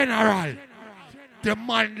General. The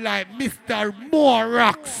man like Mr.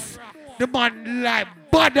 Morax. The man like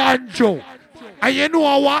Bad Anju. And you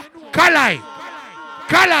know what? Kal-i.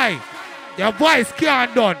 Your voice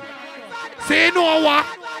can't done. So you know what?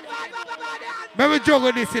 Maybe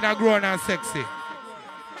juggle this in a grown and sexy.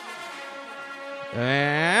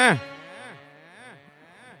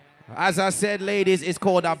 As I said, ladies, it's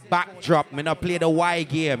called a backdrop. Me not play the Y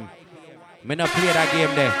game. Me not play that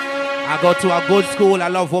game there. I go to a good school. I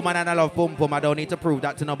love woman and I love pum pum. I don't need to prove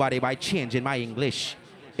that to nobody by changing my English.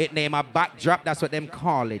 It name a backdrop. That's what them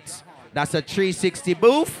call it. That's a 360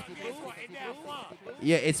 booth.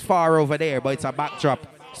 Yeah, it's far over there, but it's a backdrop.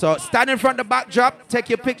 So stand in front of the backdrop. Take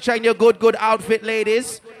your picture in your good outfit,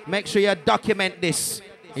 ladies. Make sure you document this.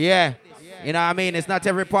 Yeah. You know what I mean? It's not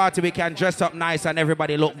every party we can dress up nice and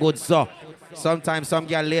everybody look good. So sometimes some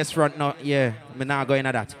girl lace front. No, yeah, me not going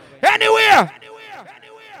at that. Anywhere.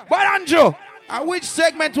 But Anju, which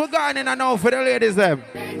segment we're going in now for the ladies them?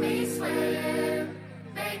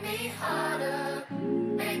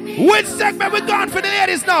 Which segment we going for the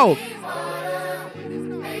ladies now?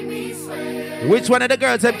 Which one of the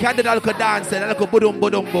girls them can do that little dance and that little boom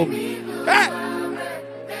boom? Hey!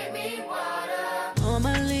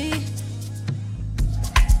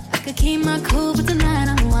 I could keep my cool, but tonight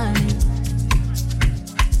I'm whining.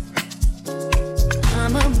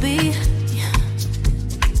 I'ma be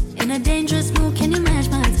in a dangerous mood. Can you match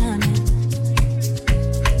my timing?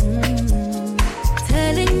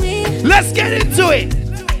 Telling me. Let's get into it.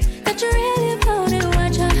 That you really about it,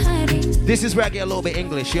 what you're hiding. This is where I get a little bit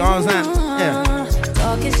English. You understand? Yeah.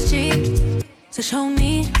 Talk is cheap, so show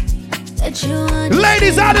me that you understand.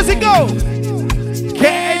 Ladies, how does it go?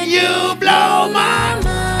 Can you blow my mind?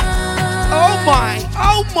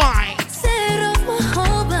 Oh my. Set off my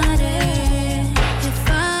whole body. If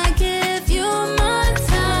I give you my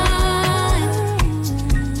time,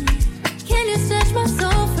 can you snatch my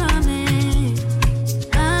soul from me?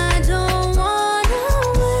 I don't wanna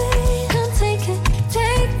wait. Don't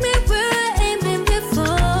take me where I ain't been before.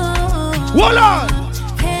 Hold on.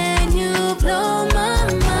 Can you blow my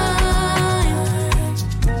mind?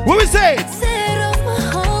 What we say? Set off my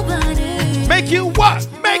whole body. Make you what?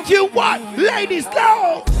 Ladies,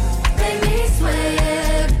 go! Make me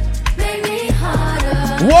sweat, make me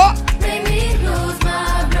harder. What? Make me lose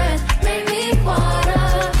my breath, make me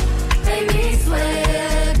water, make me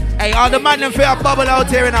sweat. Hey, all the man them feel a bubble out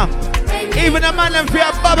here now. Even the man them feel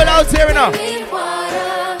a bubble out here now.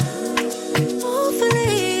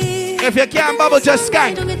 If you can't bubble, just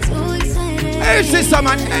skank. Easy,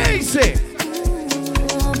 someone, easy.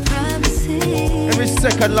 Every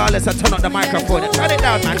second, lawless, I turn up the microphone. Turn it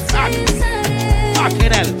down, man.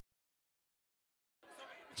 Fucking hell.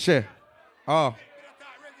 Sure. Oh.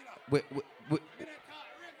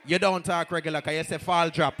 You don't talk regular, because you say fall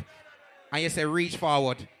drop. And you say reach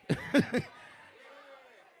forward.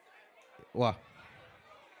 What?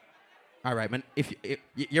 All right, man. If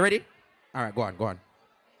you ready? All right, go on.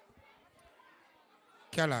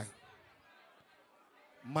 Kal-i,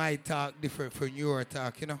 my talk different from your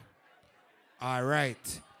talk, you know? All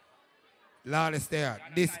right. Lawless there.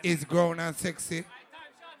 This is grown and sexy.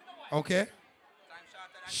 Okay?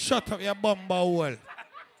 Shut up your bumble hole.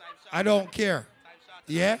 I don't care.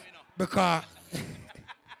 Yeah? Because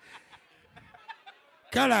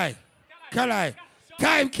Kal-i,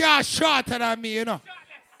 time can't shorter than me, you know.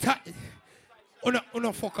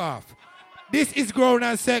 Uno fuck off. This is grown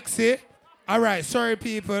and sexy. All right, sorry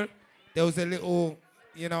people. There was a little,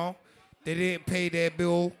 you know, they didn't pay their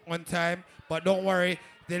bill on time. But don't worry,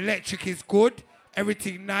 the electric is good.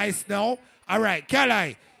 Everything nice now. All right,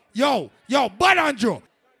 Kal-i. Yo, Bad Anju.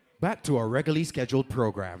 Back to our regularly scheduled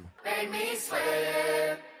program. Make me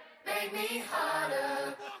sweat, make me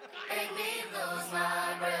harder, make me lose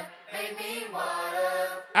my breath, make me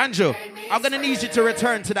water. Anju, I'm going to need you to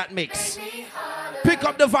return to that mix. Pick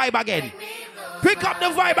up the vibe again. Pick up the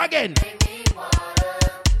vibe again.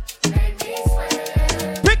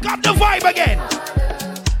 Pick up the vibe again.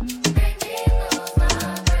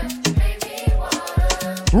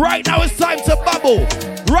 Right now it's time to bubble.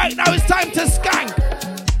 Right now it's time to skank.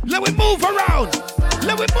 Let me move around.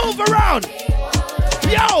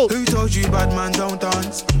 Yo! Who told you bad man don't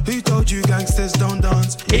dance? Who told you gangsters don't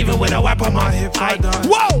dance? Even with a whip on my hip, I dance.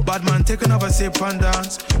 Whoa! Bad man take another sip and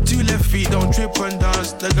dance. Two left feet don't trip and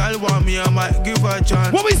dance. The girl want me, I might give her a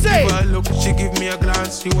chance. What we say? Give her a look, she give me a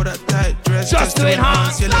glance. You wore that tight dress just to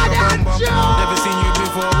enhance. You like a bum bum. Never seen you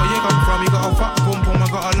before. Where you come from? You got a fat pum pum. I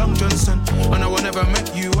got a long Johnson. And I will never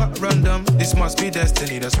met you at random. This must be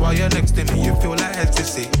destiny. That's why you're next to me. You feel like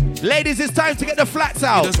ecstasy. Ladies, it's time to get the flats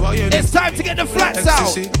out. It's time to get the flats out.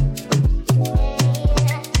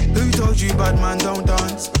 told you bad man don't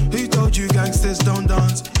dance? Who told you gangsters don't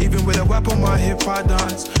dance? Even with a whip on my hip, I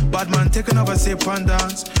dance. Bad man, take another sip and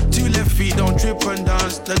dance. Two left feet, don't trip and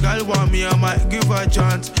dance. The girl want me, I might give her a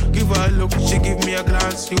chance. Give her a look, she give me a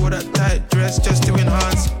glance. She wore that tight dress just to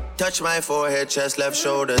enhance. Touch my forehead, chest, left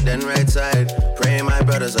shoulder, then right side. Pray my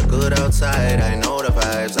brothers are good outside. I know the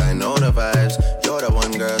vibes, I know the vibes. You're the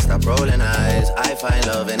one girl, stop rolling eyes. I find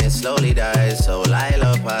love and it slowly dies. So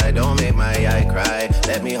lullaby, don't make my eye cry.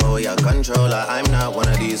 Let me hold your controller. I'm not one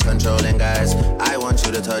of these controlling guys. I want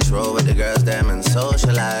you to touch roll with the girls, them and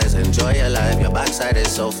socialize. Enjoy your life, your backside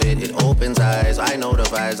is so fit, it opens eyes. I know the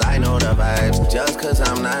vibes, I know the vibes. Just cause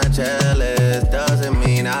I'm not jealous doesn't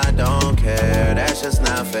mean I don't care. That's just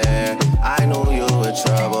not fair. I knew you were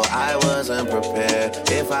trouble, I wasn't prepared.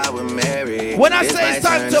 If I were married, when I say it's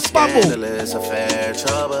time to bubble, affair.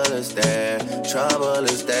 Trouble is there, trouble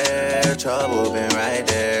is there. Trouble been right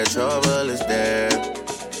there, trouble is there.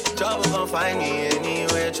 Trouble gon' find me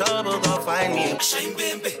anywhere, trouble gon' find me.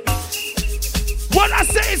 When I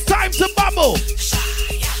say it's time to bubble,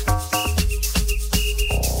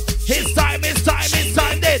 it's time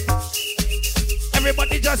then.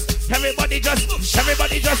 Everybody just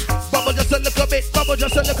bubble just a little bit, bubble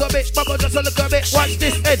just a little bit, bubble just a little bit. Watch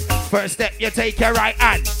this end. First step, you take your right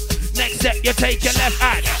hand. Next step, you take your left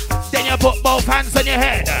hand. Then you put both hands on your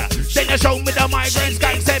head. Then you show me the migraine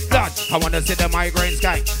skank set blood. I wanna see the migraine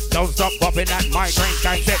skank. Don't stop popping that migraine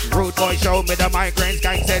skank set. Rude boy, show me the migraine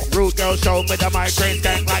skank set. Rude girl, show me the migraine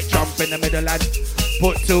skank. Like jump in the middle and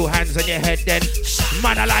put two hands on your head then.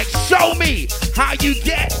 Man, I like, show me how you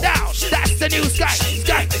get down. That's the new skank.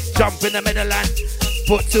 Skank. Jump in the middle and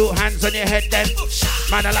put two hands on your head then.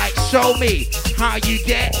 Man, I like, show me how you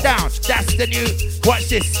get down. That's the new, watch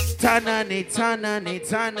this. Tanani, tanani,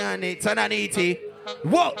 tanani, tananiti.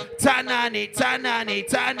 Whoa, tanani, tanani,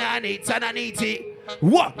 tanani, tananiti.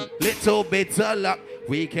 What? Little bit of luck,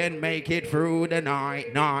 we can make it through the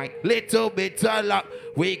night. Little bit of luck,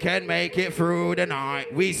 we can make it through the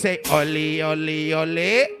night. We say, ole, ole,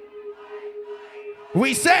 ole.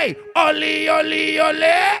 We say, ole, ole,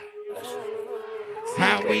 ole.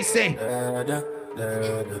 And we say,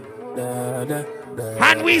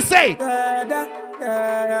 and we say,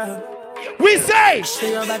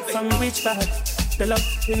 Stay your back from which part? The love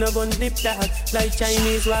in a gun dip tag. Like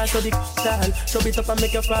Chinese war so the tag. Chop it up and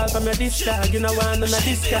make you fall from your disc tag. You know one on a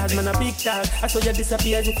discard, man a big tag. I saw you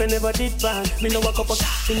disappear as if you never did bang. Me no walk up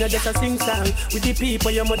in your just a sing song. With the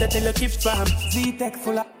people your mother tell you keep farm. Z-Tech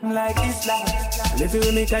full of like Islam. And if you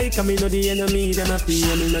with me kike, me know the enemy. Them a free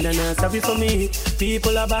and me know they're not sorry for me.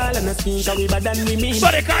 People are ball and a skin cause we bad than we mean.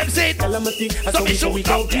 But the crime scene. Tell them a thing. I saw we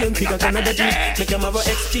go clean. Figure Canada G. Make them have a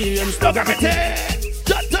experience. Look at me.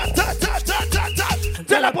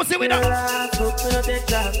 Tell a pussy with her. We no take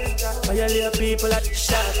that. Violate people at the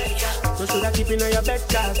shop. So should I keep in your bed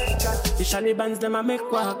card? The shiny bands them a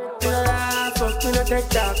make walk. We no laugh, we no take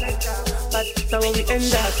that. But that's how we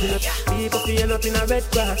end up. We no people feeling up in a red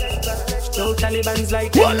grass. No Taliban's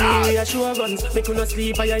like them, we are sure guns. Make you no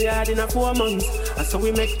sleep at your yard in a 4 months. And so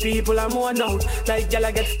we make people a more now. Like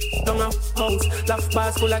y'all get down a house. Laugh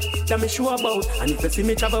bars full of them sure about. And if you see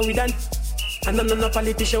me travel with them. And I'm not a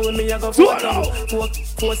politician with me, I go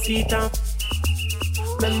four seater.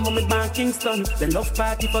 Remember me back Kingston. The love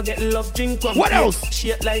party forget love drink rum. What else?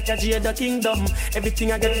 Shit like a Jada Kingdom.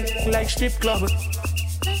 Everything I get like strip club.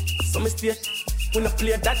 So me stay when I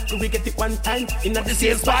play that, we get it one time in the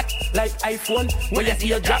same spot. Like iPhone, when you see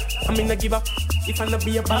your drop. I mean I give up if I not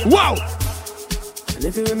be a bad. Wow! And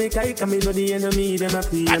if you make I come in know the enemy, them a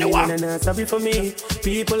free. And not sorry for me.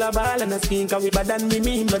 People are ball and a skin, cause we bad than me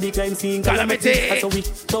mean. Bloody crime scene, calamity. So we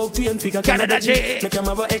talk to and figure Canada G. Make them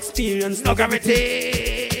have a experience, no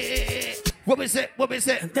gravity. What we say?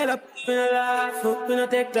 Tell up, we no laugh, we no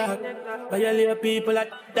take talk. Violate people at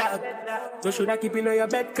dark. So should I keep in your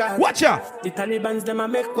bed card? Watch ya. The Taliban's them a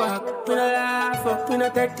make walk. We no laugh, we no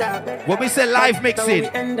take talk. When we say live mixing,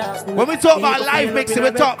 when we talk about live mixing, we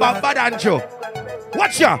talk about bad Anju.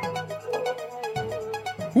 Watch ya.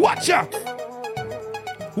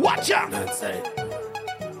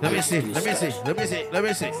 Let me see.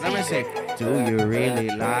 Do you really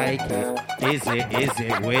like it? Is it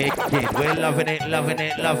wicked? We're loving it.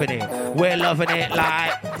 We're loving it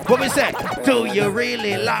like. What we say? Do you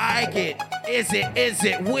really like it? Is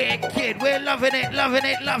it wicked? We're loving it.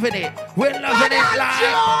 We're loving it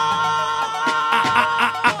like.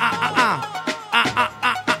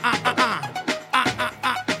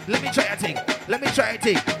 Let me try a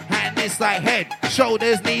thing. And it's like head,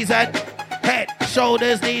 shoulders, knees, and head,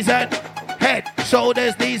 shoulders, knees, and head,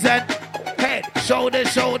 shoulders, knees, and head, shoulders,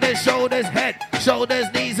 head, shoulders,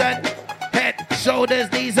 knees, and head, shoulders,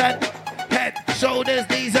 knees, and Head, shoulders,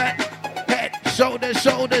 knees and head, shoulders,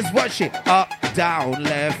 shoulders. Watch it. Up, down,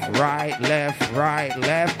 left, right,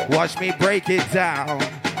 left. Watch me break it down.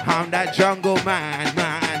 I'm that jungle man.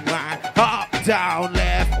 Up, down,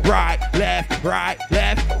 left, right.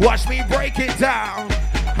 Watch me break it down.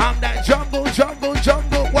 I'm that jungle.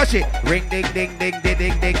 Watch it. Ring, ding, ding, ding, ding,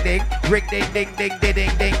 ding, ding, ding. Ring, ding, ding, ding, ding,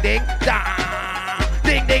 ding, ding, ding. Da,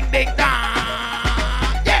 ding, ding, ding, da.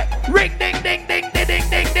 Yeah. Ring, ding, ding, ding, ding, ding,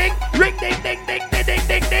 ding, ding. Ring, ding, ding, ding, ding, ding,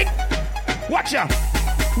 ding, ding. Watch ya.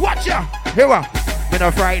 Here we are. Me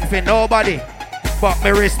no frightened for nobody, but me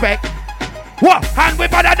respect. What? Hand we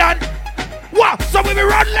better than. What? So we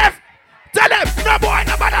run left. Tell them, no boy,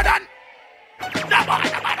 no better than. No boy,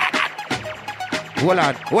 no better than. Hold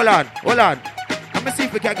on. Let me see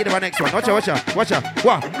if we can get him a next one. Watch out.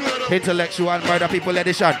 What? Intellectual murder people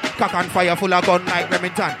edition. Cock and fire full of gun like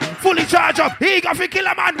Remington. Fully charged up. He got to kill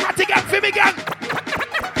a man. Ratty gang, Fimi gang.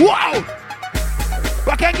 Wow.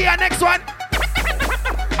 I can get a next one.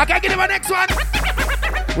 I can get him a next one.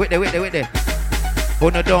 Wait there.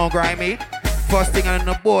 Oh no, don't grind me. First thing on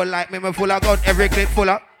the board like me full of gun. Every clip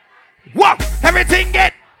full of. What? Everything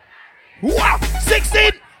get. What?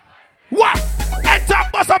 16. What? Enter,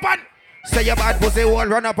 bust up and say your bad pussy wall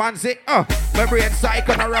run up and say, my brain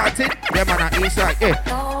psycho and rotted. Them on the east side,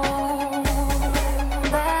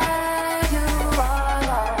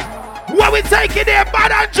 What we taking there?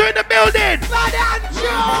 Bad Anju in the building. Bad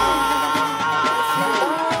Anju.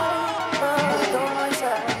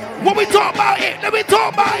 What we talk about it? Let me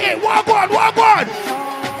talk about it. Walk on.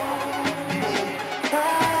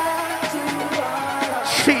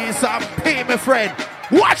 She's a pay, my friend.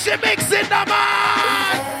 Watch the mixing, the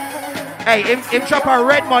man. Hey, him drop a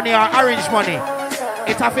red money or orange money.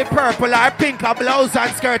 It have a purple or pink or blouse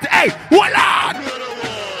and skirt. Hey, hold on.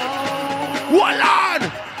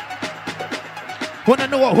 Wanna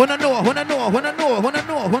know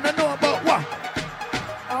about what?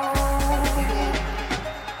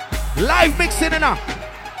 Live mixing in.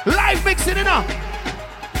 Live mixing in.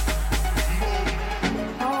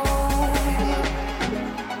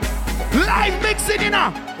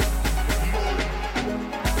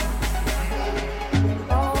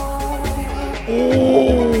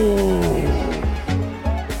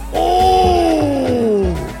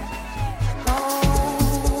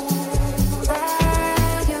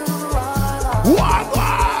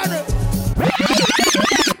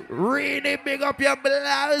 Really big up your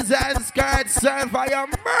blouse and skirts and for your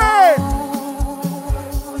man.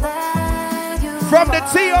 From the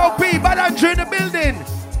TOP, but Anju in the building.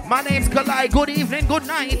 My name's Kal-i. Good evening, good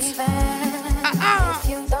night.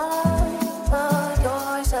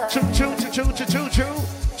 Choo.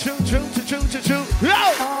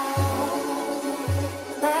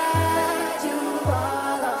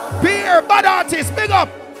 Beer, bad artist, big up.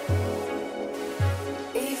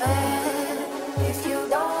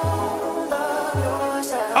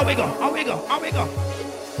 How we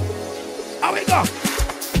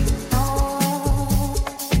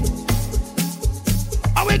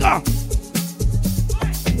go?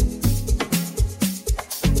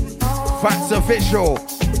 Fats official.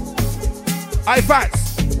 Hi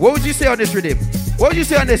Fats, what would you say on this rhythm?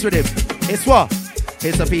 It's what?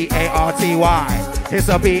 It's a P-A-R-T-Y. It's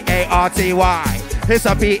a P-A-R-T-Y. It's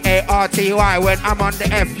a P-A-R-T-Y when I'm on the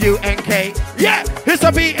F-U-N-K. Yeah, it's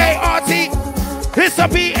a P-A-R-T. It's a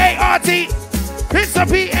P-A-R-T. It's a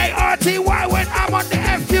P-A-R-T-Y when I'm on the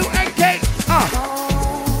F-U-N-K.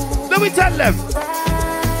 Let me tell them.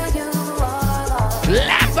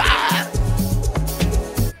 Level.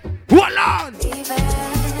 Hold on.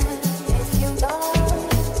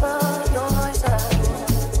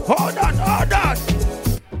 Hold on.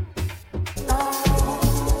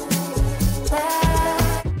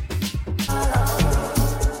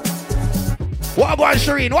 Walk on,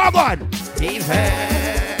 Shireen, walk on. Even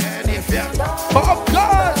if you... Oh,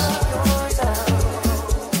 gosh.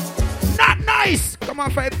 Not nice. Come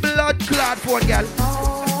on, for a blood clot phone, girl.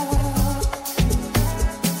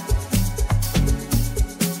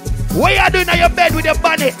 What you doing on your bed with your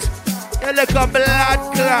bonnet? You look a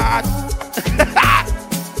blood clot.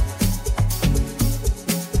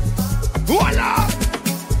 Voila!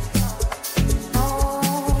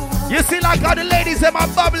 You see like how the ladies them are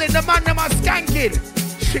bubbling, the man them are skanking.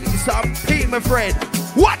 She's a pee, my friend.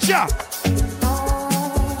 Watch ya!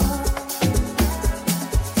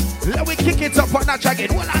 Let me kick it up a notch again.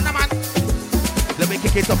 Hold on, man. Let me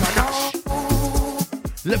kick it up a notch.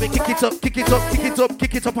 Let me kick it up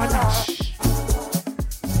a notch.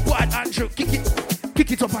 What, Anju? Kick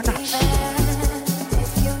it up a notch.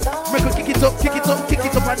 Make her kick it up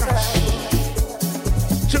a notch.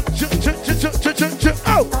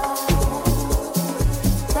 Oh!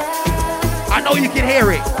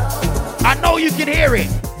 hear it. I know you can hear it.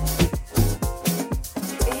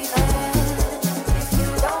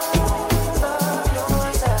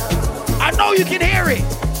 I know you can hear it.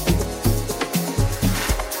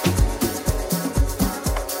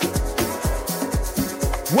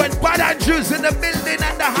 When Bad Anju's in the building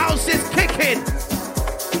and the house is kicking,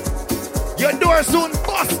 your door soon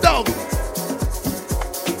bust down.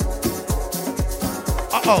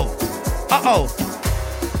 Uh-oh. Uh-oh.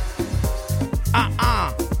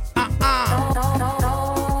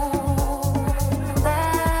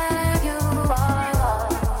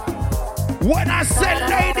 When I said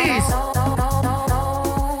ladies,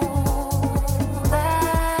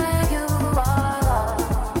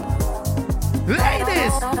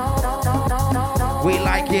 ladies, we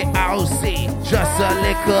like it outsy, just a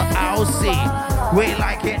little outsy. We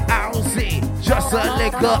like it outsy, just a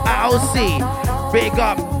little outsy. Big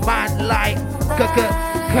up man like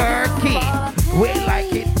Kirky. We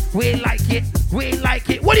like it, we like it, we like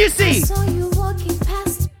it. What do you see?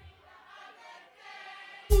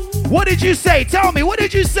 What did you say? Tell me, what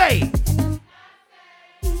did you say?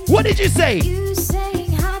 What did you say? You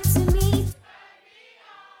saying hi to me.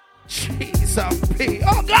 Jesus,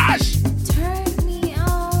 oh gosh! Turn me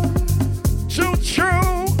on. Choo choo.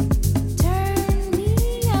 Turn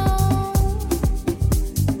me on.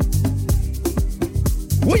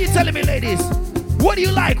 What are you telling me, ladies? What do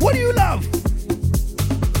you like? What do you love?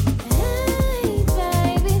 Hey,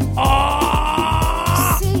 baby.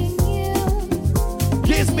 Oh, Seeing you.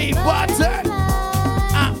 gives me butter.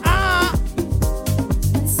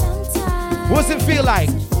 And sometimes What's it feel like?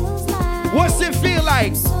 it feels like What's it feel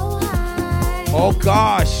like? so high. Oh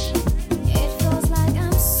gosh. It feels like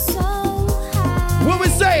I'm so high. What we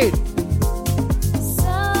saying?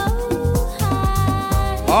 So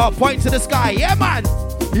high. Oh, point to the sky. Yeah, man.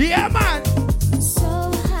 Yeah, man. So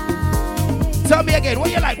high. Tell me again.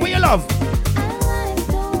 What you like? What you love? I like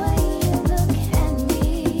the way you look at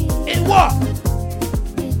me. In what?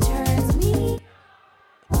 It turns me.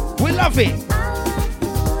 We love it. I like the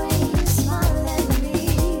way you smile at me.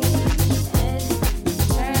 It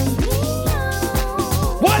turns me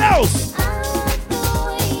on. What else? I like the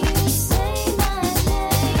way you say my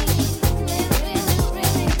name. It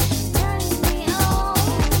really turns me on.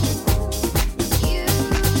 You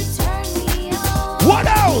turn me on. What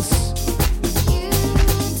else? You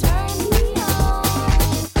turn me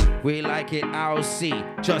on. We like it outsy,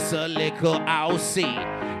 just a little outsy.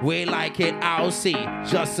 We like it outsy,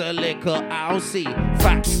 just a little outsy.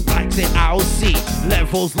 Facts likes it outsy,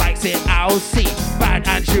 levels likes it outsy. Bad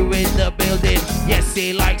Andrew in the building, yes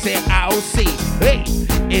he likes it outsy. Hey,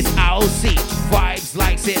 it's outsy. Vibes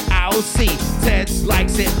likes it outsy. Teds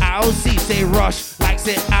likes it outsy. Say Rush likes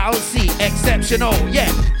it outsy. Exceptional, yeah.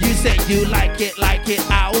 You said you like it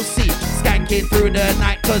outsy. Skanking through the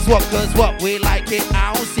night, cause what? We like it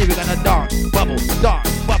outsy. We're gonna dance, bubble,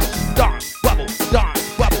 dance, bubble, dance, bubble,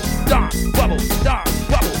 dance, bubble, dance, bubble, dance,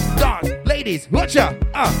 bubble, dance. Ladies, watch ya.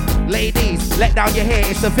 Ladies, let down your hair.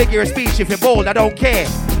 It's a figure of speech. If you're bold, I don't care.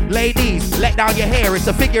 Ladies, let down your hair. It's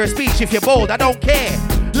a figure of speech. If you're bold, I don't care.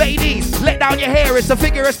 Ladies, let down your hair. It's a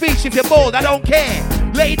figure of speech. If you're bold, I don't care.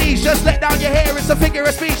 Ladies, just let down your hair. It's a figure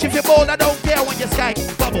of speech. If you're bold, I don't care. When you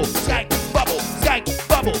skank, bubble, skank, bubble, skank,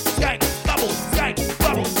 bubble, skank, bubble, skank,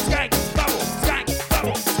 bubble, skank, bubble, skank,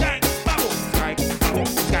 bubble, skank, bubble, skank,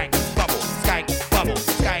 bubble, skank, bubble, skank, bubble,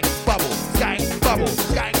 skank, bubble, skank, bubble,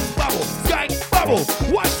 skank, bubble, skank, bubble.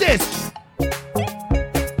 Watch this.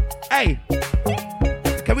 Hey,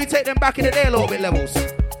 can we take them back in the day a little bit, Levels?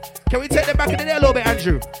 Can we take them back in the day a little bit,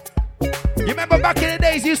 Andrew? You remember back in the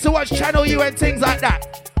days, you used to watch Channel U and things like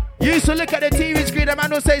that. You used to look at the TV screen, the man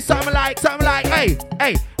would say something like, hey,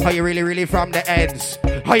 are you really from the ends?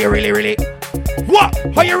 Are you really? What?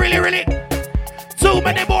 Are you really? Too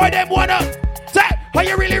many boy them wanna say, are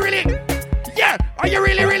you really? Yeah, are you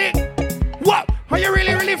really? What? Are you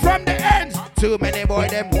really from the ends? Too many boy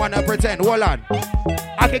them wanna pretend. Hold on.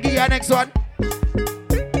 I can give you a next one.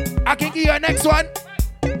 I can give you a next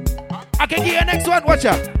one. Watch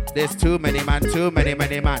out. There's too many man. Too many man.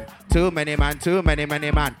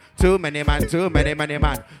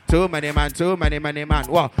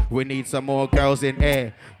 Well, we need some more girls in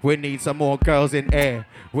air. We need some more girls in air.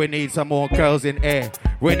 There's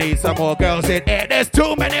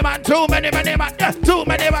too many man. Yeah, too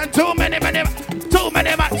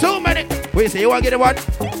many. We see you want to get the one?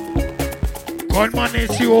 Gunman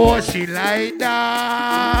is she like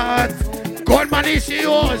that. Gunman is she.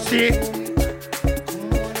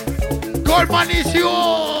 Gunman is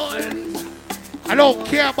yours. I don't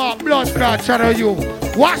care about blood clot Channel U.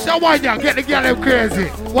 Watch the one, yeah. Get the girl them crazy.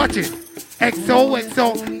 Watch it.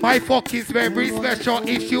 XOXO, my fuck is very special.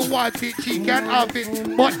 If you want it, she can have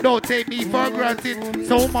it. But don't take me for granted.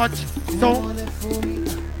 So much, so.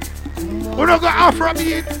 We're not gonna offer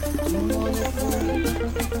me it.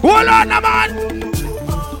 Hold on, man.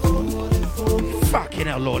 Fucking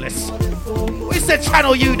hell, lawless. We said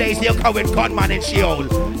Channel U days here come with gunman and Sheol.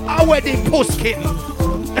 Our wedding puss kitten.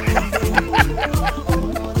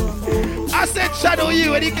 I said Channel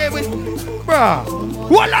U and he came with. Bruh.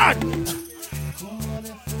 Hold on.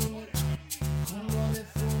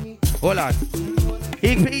 Hold on.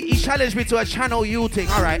 He challenged me to a Channel U thing.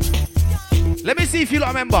 Alright. Let me see if you lot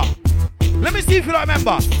remember. Let me see if you lot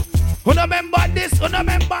remember. Who remember this? Who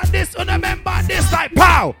remember this? Who remember this? Like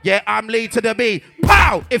pow! Yeah, I'm lead to the B.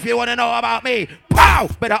 Pow! If you want to know about me. Pow!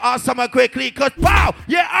 Better ask someone quickly, cause pow!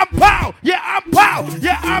 Yeah, I'm pow! Yeah, I'm pow!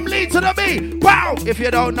 Yeah, I'm lead to the B. Pow! If you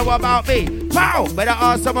don't know about me. Pow! Better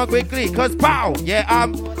ask someone quickly, cause pow! Yeah,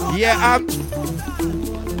 I'm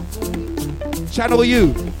Channel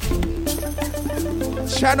U.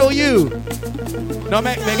 Channel U. No,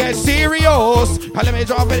 make me get serious. Let me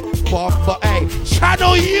drop it. But hey,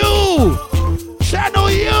 Channel U.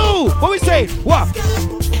 Channel U. What we say? What?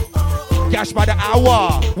 Cash by the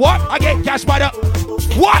hour. What? I get cash by the.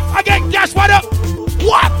 What? I get cash by the.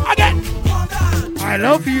 What? I get. I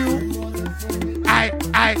love you. I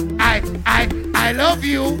love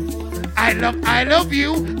you. I love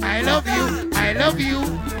you. I love you. I love you.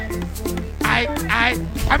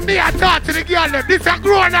 And me, I talk to the girl them. This is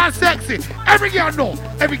grown and sexy. Every girl know.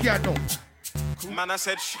 Every girl know. Man, I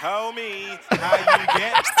said, show me how you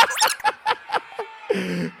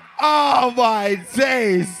get. Oh my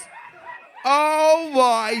days. Oh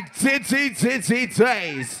my titty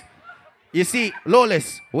days. You see,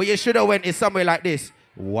 lawless, where you should have went is somewhere like this.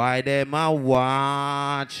 Why them are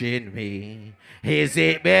watching me? Is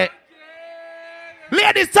it me?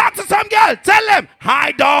 Ladies, talk to some girl. Tell them,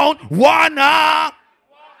 I don't wanna.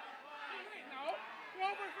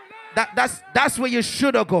 That's where you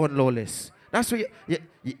should have gone, lawless. That's where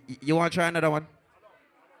you want to try another one?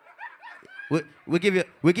 We give you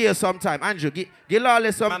some time. Anju, give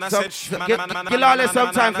Lawless some time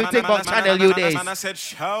to think about Channel U days. Man, I said,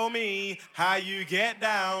 show me how you get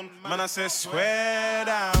down. Man, I said, swear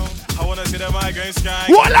down. I want to see the migraine skank.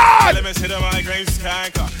 What on? Let me see the migraine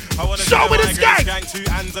skank. I want to see Show the me the migraine skank. skank.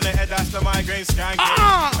 2 hands on the head, that's the migraine skank.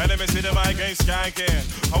 Let me see the migraine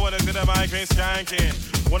skanking. I want to see the migraine skanking.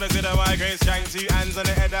 Want to see the migraine skank. 2 hands on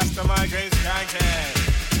the head, that's the migraine skanking.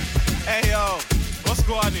 Hey, yo, what's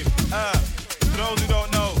going on? For those who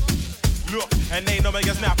don't know, look, and they know me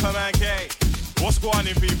get snapper man K. What's going on,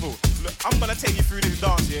 people? Look, I'm gonna take you through this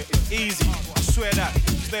dance here. It's easy. I swear that.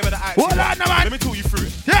 Stay with the act. Hold on, man. Let me talk you through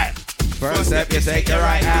it. Yeah. First step, you take your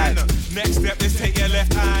right hand. Next step, just take your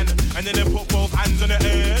left hand. And then put both hands on the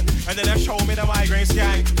earth. And then show me the migraine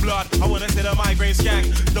skank. Blood, I wanna see the migraine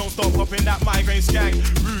skank. Don't stop popping that migraine skank.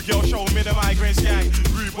 Rude girl, show me the migraine skank.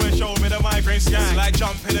 Rude boy, show me the migraine skank. Like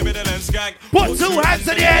jump in the middle and skank. Put 2 hands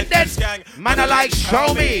on the head then. Man, I like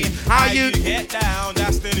show me how you get down.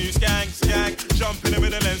 That's the new skank, skank. Jump in the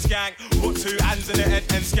middle and skank. Put 2 hands in the head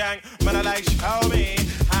and skank. Man, I like show me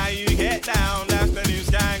how you get down. That's the new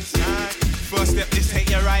skank, skank. First step, just take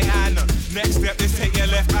your right hand. Next step, just take your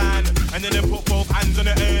left hand. And then put both hands on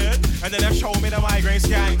the earth. And then show me the migraine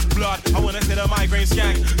skank. Blood, I wanna see the migraine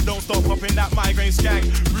skank. Don't stop popping that migraine skank.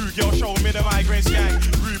 Rude girl, show me the migraine skank.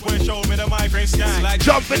 Rude boy, show me the migraine skank. like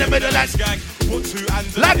jump in the middle and skank. Put 2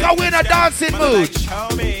 hands on like the I win a dancing mood.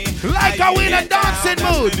 Like I win a dancing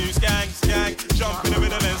mood. Skank, skank. Jump in the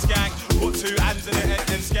middle and skank. Put 2 hands in the head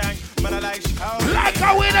and skank. Man, I like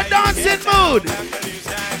I win a dancing mood.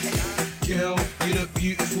 Girl, you look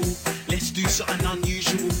beautiful. Let's do something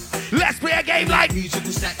unusual. Let's play a game like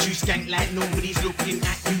musical statue skank like nobody's looking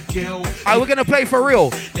at you, girl. Alright, we're gonna play for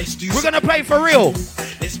real. We're gonna play for real.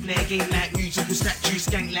 Let's play a game like musical statue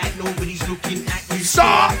skank like nobody's looking at you.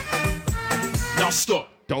 Stop. Now stop.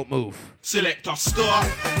 Don't move. Selector, stop.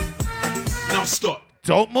 Now stop.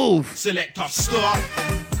 Don't move. Selector, stop.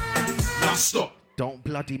 Now stop. Don't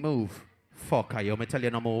bloody move. Fuck, I me tell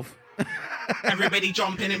you no move. Everybody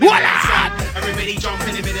jump in the middle and skank. Everybody jump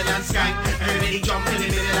in the middle and skank. Everybody jump in the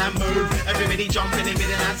middle and move. Everybody jump in the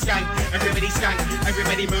middle and skank. Everybody skank.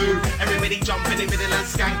 Everybody move. Everybody jump in the middle and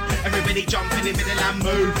skank. Everybody jump in the middle and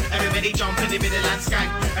move. Everybody jump in the middle and skank.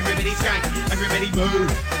 Everybody skank. Everybody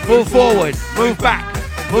move. Move forward. Move back.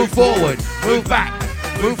 Move forward. Move back.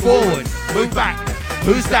 Move forward. Move back.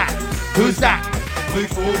 Who's that? Who's that? Move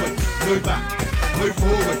forward. Move back. Move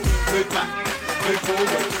forward. Move back. Move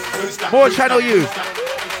forward. More Channel U.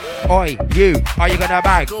 Oi, you, are you gonna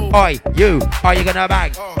bang? Oi, you, are you gonna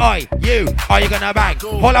bang? Oi, you, are you gonna bang?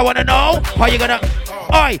 All I wanna know, are you gonna?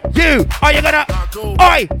 Oi, you, are you gonna?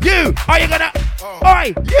 Oi, you, are you gonna?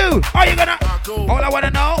 Oi, you, are you gonna? All I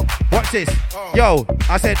wanna know, what's this? Yo,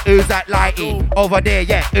 I said, who's that lighty? Over there,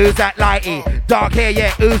 yeah, who's that lighty? Dark hair,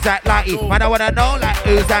 yeah, who's that lighty? Man, I wanna know, like,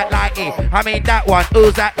 who's that lighty? I mean, that one,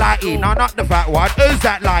 who's that lighty? No, not the fat one, who's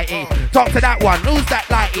that lighty? Talk to that one, who's that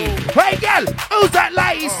lighty? Hey, girl, who's that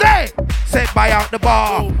lighty? Say, said, buy out the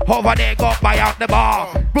bar. Over there, go buy out the bar.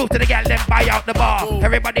 Move to the girl, then buy out the bar.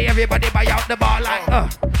 Everybody buy out the bar, like,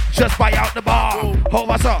 just buy out the bar.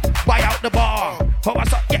 Over so, buy out the bar. Over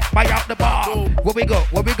so, yeah, buy out the bar. Where we go?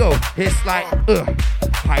 It's like,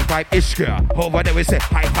 high five ish girl. Over there we say,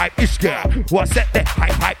 high five ish girl. What's that there?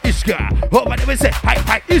 High five ish girl. Over there we say, high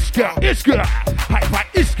five ish girl. High five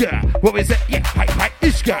ish girl. What we say? Yeah, high five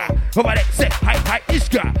ish girl. Over there say, high five ish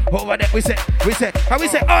girl. Over there we say, how we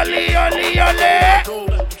say, oli, oli, oli.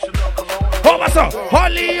 Over so,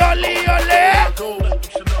 oli, oli, oli.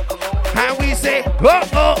 And we say,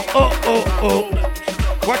 oh.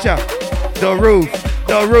 Watch out. The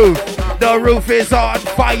roof is on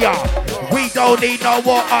fire. We don't need no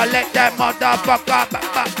water. Let that motherfucker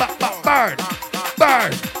burn.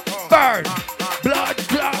 Blood, burn.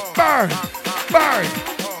 Blood.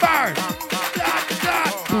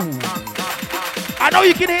 I know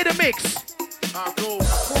you can hear the mix.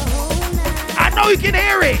 I know you can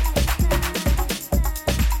hear it.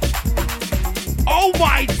 Oh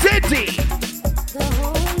my titty.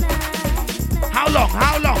 How long?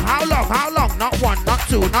 Not 1, not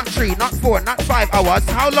 2, not 3, not 4, not 5 hours.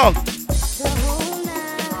 How long?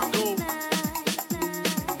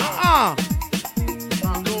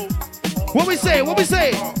 What we say?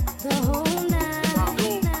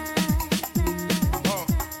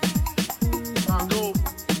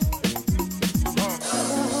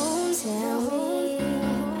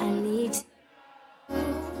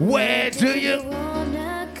 Where do you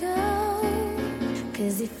wanna go?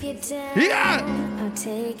 'Cause if you die, I'll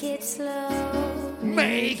take it slow.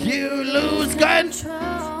 Make you lose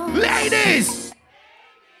control. Ladies!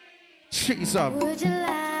 Jeez up.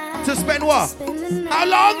 To spend what? How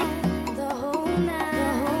long? The whole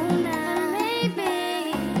night. Maybe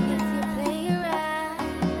if you play it right,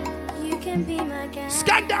 you can be my guy.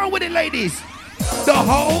 Skank down with it, ladies. The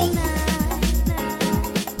whole night.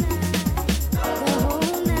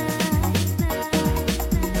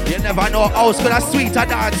 You never know how good a sweeter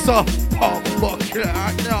dancer. Oh, fuck,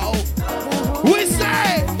 no. We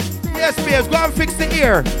say, yes, babes, go and fix the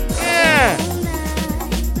ear. Yeah.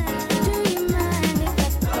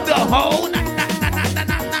 The whole na.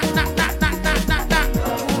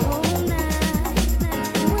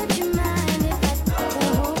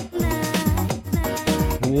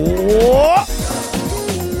 Whoa.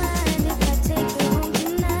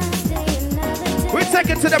 We take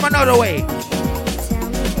it to them another way.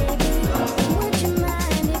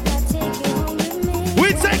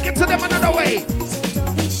 Take it to them another way.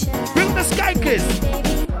 Bring the skankers.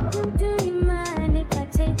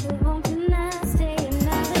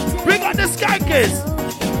 Bring on the skankers.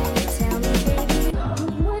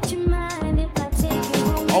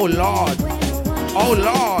 Oh Lord. Oh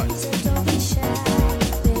Lord.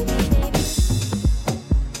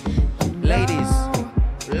 Ladies.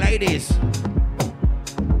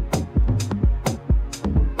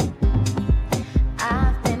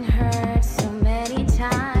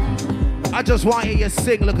 I just want you to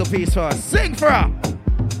sing, look a piece for her. Sing for her.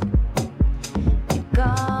 You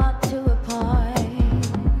got to a point.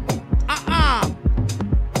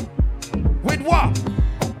 With what?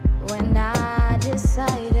 When I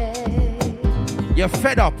decided. You're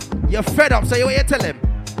fed up, so you want to tell him?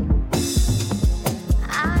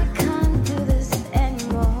 I can't do this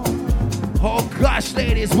anymore. Oh gosh,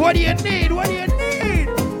 ladies, what do you need? What do you need?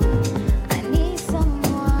 I need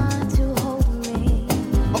someone to hold me.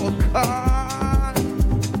 Oh God.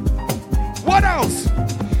 What else?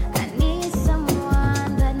 I need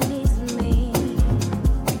someone that needs me.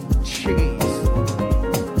 Jeez.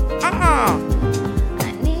 I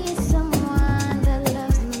need someone that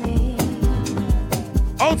loves me.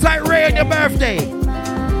 Hold tight, Ray, on your birthday.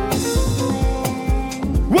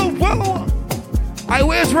 Whoa. Hey,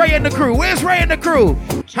 where's Ray and the crew?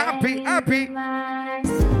 Happy.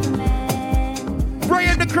 Ray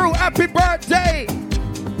and the crew, happy birthday.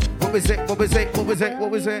 What was it?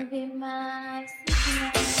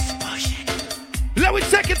 Let me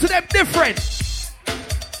take it to them different.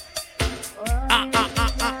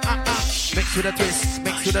 Mix with a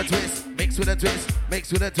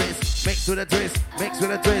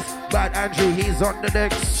twist. Bad Anju, he's on the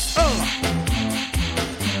decks.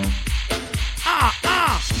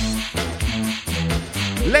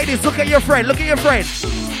 Ladies, look at your friend. Look at your friend.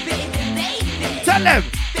 Tell them.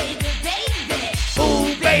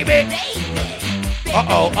 Ooh, baby.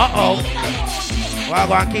 Uh-oh, uh-oh. Well,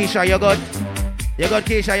 go on, Keisha, you're good. You're good,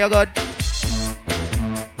 Keisha, you're good.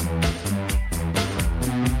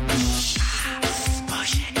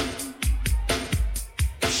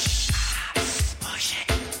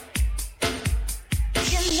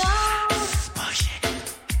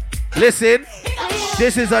 Listen,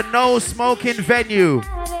 this is a no smoking venue.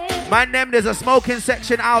 Man, there's a smoking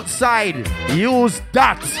section outside. Use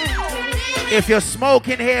that. If you're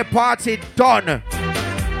smoking here, party done.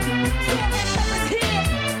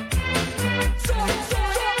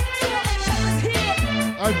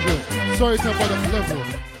 Anju, sorry to bother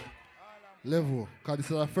level, because this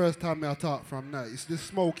is the first time I talk from now. It's this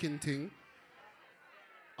smoking thing.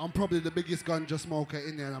 I'm probably the biggest ganja smoker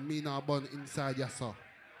in there, and I mean I burn inside yourself.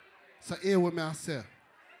 So hear what me I say.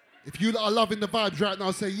 If you are loving the vibes right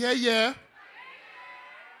now, say yeah, yeah.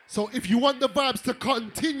 So if you want the vibes to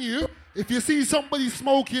continue, if you see somebody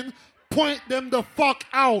smoking, point them the fuck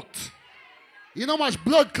out. You know how much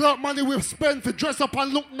blood clot money we've spent to dress up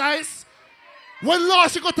and look nice? When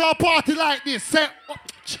last you go to a party like this, say,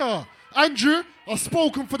 oh, Andrew, I've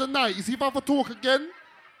spoken for the night. You see if I ever talk again,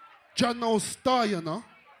 John knows star, you know.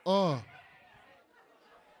 Oh.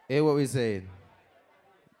 Hear what we're saying?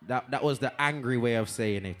 That was the angry way of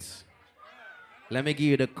saying it. Let me give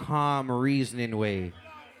you the calm reasoning way.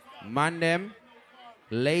 Man them,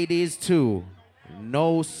 ladies too,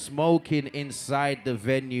 no smoking inside the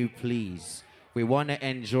venue, please. We want to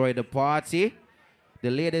enjoy the party. The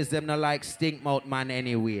ladies them not like stink mouth man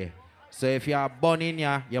anyway. So if you're burning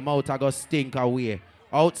your mouth are gonna stink away.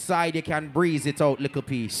 Outside you can breeze it out little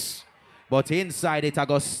piece. But inside it I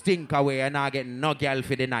go stink away and I get no girl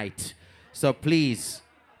for the night. So please,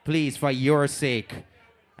 for your sake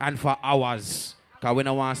and for ours, because we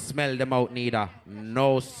don't want to smell them out neither.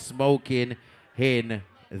 No smoking in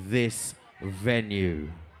this venue.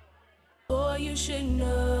 Boy, you should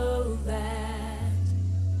know that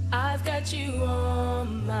I've got you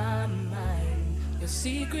on my mind. Your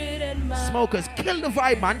secret and my smokers kill the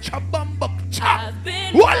vibe, man. Chabamba, chop.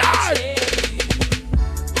 Voila!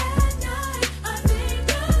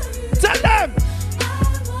 Tell them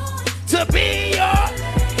to be your.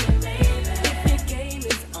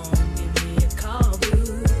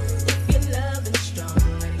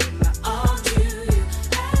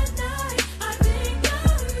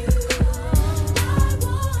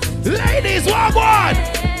 Ladies, walk on!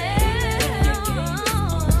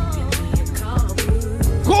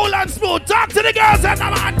 Cool and smooth, talk to the girls and the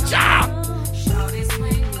man, cha!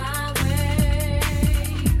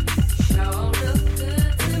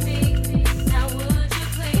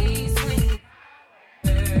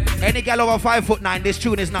 Any girl over 5'9", this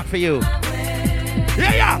tune is not for you.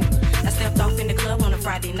 Yeah! I stepped off in the club on a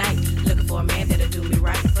Friday night, looking for a man that'll do me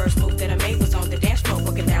right. First move that I made was on the dance floor,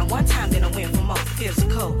 broke it down one time, then I went for more.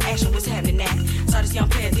 Physical action was happening that. Saw this young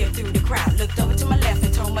player there through the crowd, looked over to my left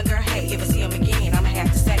and told my girl, hey, if I see him again, I'ma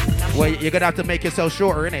have to say. Well, you're gonna have to make yourself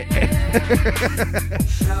shorter, innit?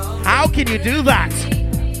 How can you do that?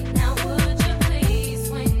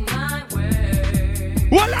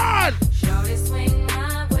 Hold on!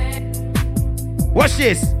 Watch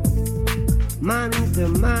this. Man to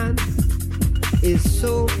man is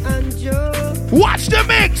so unjust. Watch the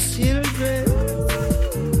mix. Children,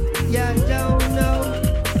 you don't know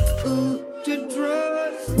who to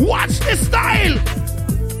trust. Watch the style.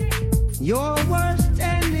 Your worst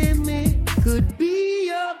enemy could be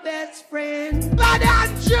your best friend. But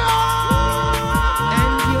Anju!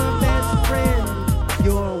 And your best friend,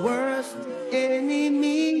 your worst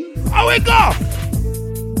enemy. How we go?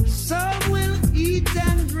 Some will eat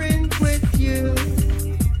and drink with you.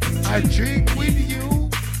 I drink with you.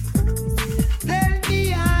 Then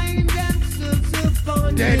behind them sus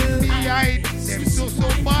upon Then you. behind them sus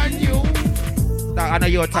upon you. I know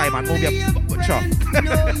your time, man. Move your chop.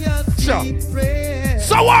 Sure.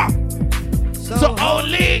 So what? So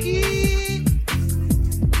only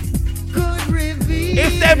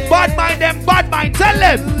if them bad mind, tell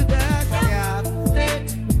them.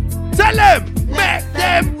 Tell them. Make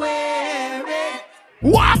them wear it.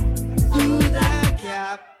 What? Do the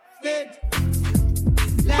cap fit.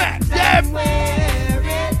 Make them wear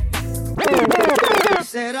it.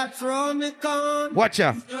 Said I throw me con. Watch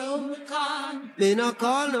ya. Me no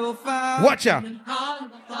call no foul. Watch ya.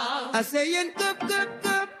 I say in cup.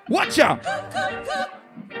 Watch ya.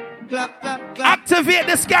 Clap. Activate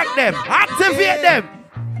the skank them. Activate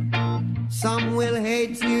them. Some will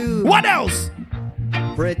hate you. What else?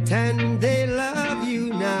 Pretend they love you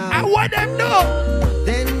now. And what them do?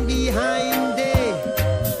 Then behind they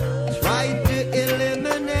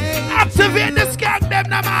Activate the skank them,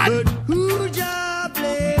 nah, man. Who job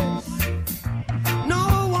place?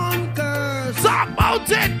 No one curse. Talk about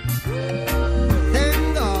it.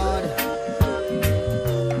 Thank God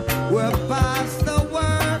we're past the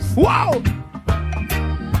worst. Wow.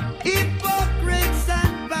 Hypocrites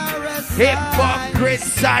and parasites.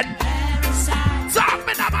 Hypocrites and talk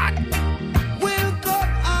me, nah, man. We'll go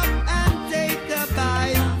up and take a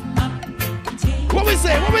bite. What we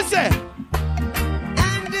say? What we say?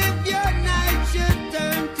 And if your night should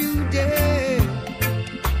turn to day,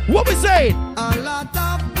 What we say? a lot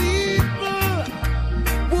of people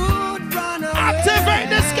would run away. Activate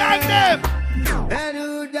the skank them. And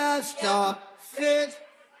who does stop fit?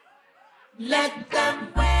 Let them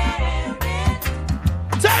wear it.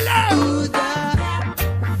 Tell them. Who does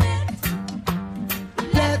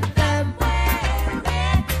let them wear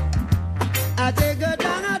it? I take a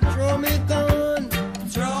down, I throw me gun.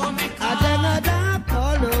 I take a down, I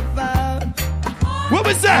pull up out. What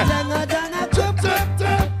was I that? take a down, I chop, chop,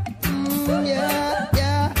 chop. Yeah,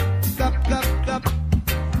 yeah. Clap, clap, clap.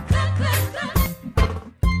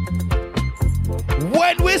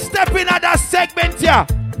 When we step in at that segment, yeah.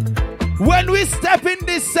 When we step in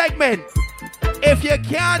this segment, if you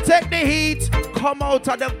can't take the heat, come out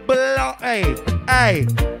of the block. Hey, hey.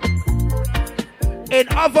 In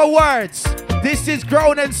other words, this is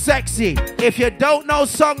grown and sexy. If you don't know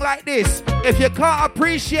song like this, if you can't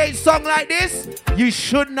appreciate song like this, you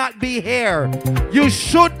should not be here. You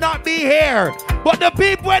should not be here. But the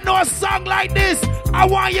people who know a song like this, I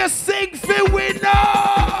want you to sing for we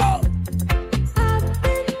know.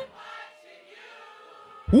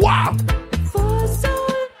 Wow.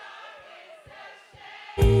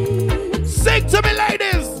 Sing to me,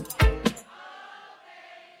 ladies.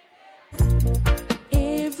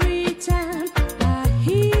 Every time I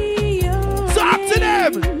hear your Talk to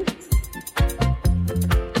them.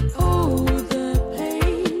 Oh, the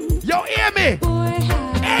pain. Yo, hear me. Boy,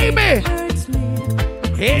 how Amy. it hurts me.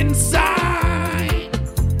 Inside.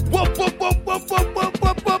 Whoop, whoop, whoop, whoop, whoop, whoop,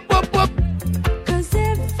 whoop, whoop, whoop, whoop. 'Cause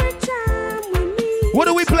every time we meet, What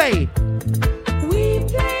do we play? we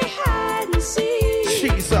play hide and seek.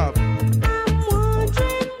 She's up. I'm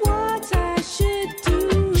wondering what I should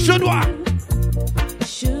do. Should what?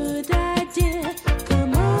 Should I dare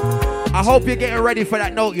come up? I hope you're getting ready for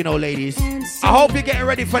that note, you know, ladies. And say, I hope you're getting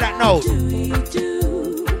ready for that note. do you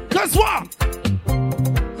do? Cause what?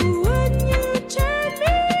 Wouldn't you turn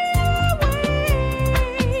me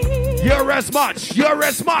away? You're as much. You're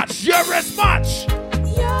as much. You're as much.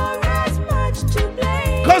 You're as much to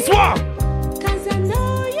blame. Cause what? 'Cause I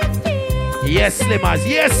know you feel Yes, slimmers.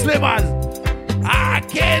 Yes, slimmers. I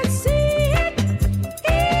can see it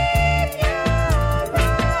in your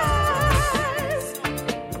eyes.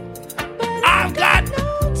 But I've got no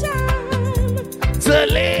time to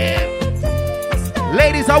live. this life.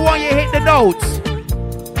 Ladies, I want you to hit the notes.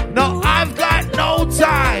 No, I've got no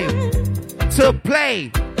time to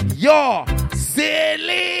play your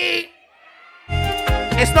silly.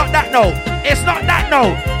 It's not that note. It's not that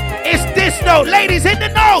note. It's this note. Ladies, hit the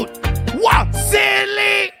note. What?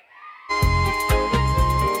 Silly.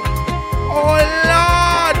 Oh,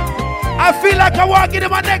 Lord. I feel like I want to get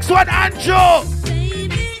in my next one, Anju.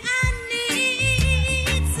 Baby, I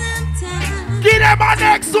need some time. Get in my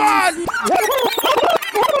next one.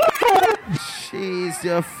 She's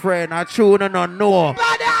your friend. I true no know.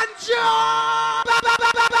 Bad Anju!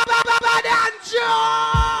 Bad Anju!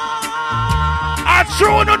 I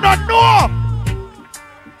true no know.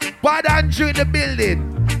 Bad Anju in the building.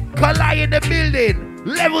 Kal-i in the building.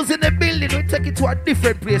 Levels in the building. We take it to a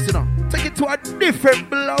different place, you know. Take it to a different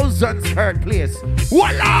blouse and skirt place.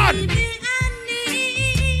 What, Lord? Baby, I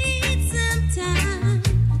need some time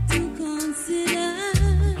to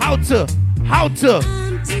consider. How to? I'm to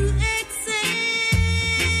accept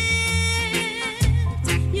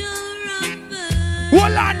your offer.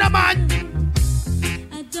 What, Lord, no, man?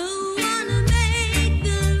 I don't wanna make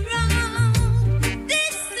the wrong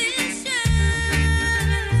decision.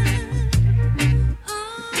 Oh,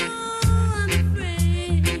 I'm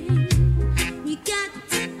afraid we got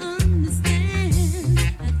to understand.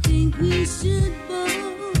 I think we should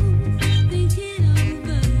both think it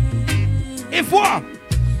over. If what?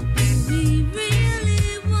 We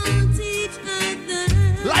really want each other.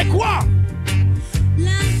 Like what?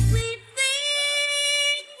 Like we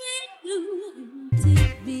think we do.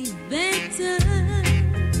 It'd be better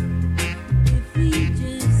if we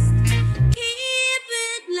just keep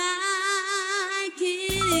it like it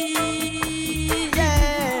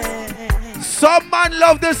is. Some man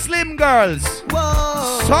love the slim girls.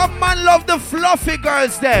 Whoa! Some man love the fluffy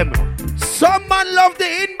girls them. Some man love the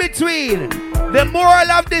in-between. The moral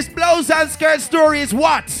of this blouse and skirt story is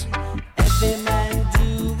what? Every man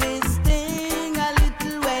do his thing a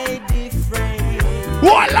little way different.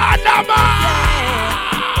 Voila, number!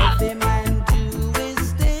 Every man do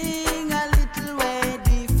his thing a little way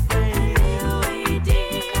different.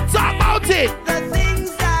 Talk about it! The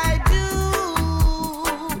things I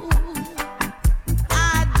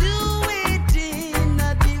do it in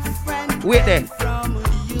a different Wait there. way from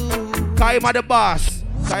you. Time of the boss.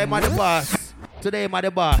 Time of the boss. Today, I'm the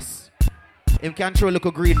boss. Him can throw a little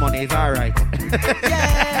green money, it's alright.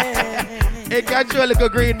 He can throw a little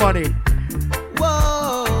green money.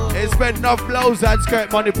 Whoa. He spend enough blouse and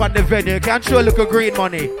skirt money on the venue. He can throw a little green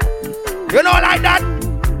money. You know like that?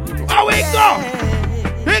 How we go?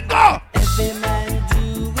 We go! Every man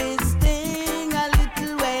do his thing a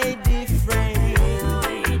little way different.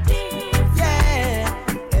 Yeah.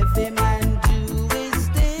 Every man do his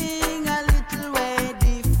thing a little way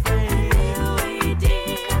different.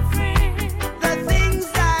 The things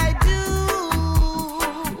I do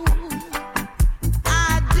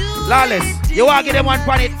Lawless, you want to get them one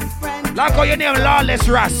on it? Like how your name Lawless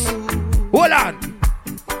Ras. Hold on.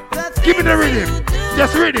 Give me the rhythm.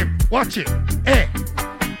 Just rhythm. Watch it. Hey.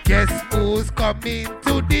 Guess who's coming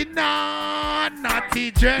to the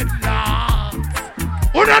naughty dreadlocks?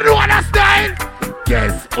 Who don't know that style?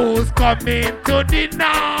 Guess who's coming to the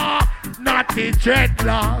naughty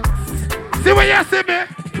dreadlocks? See what you see me?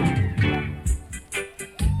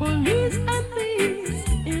 Police and thieves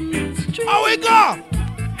in the street. How we go?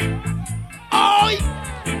 Oh,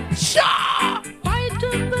 sure.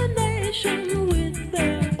 Fighting the nation with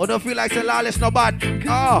their Oh, don't feel like say Lawless no bad.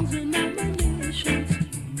 Oh, nominations.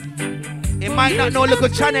 he might not know look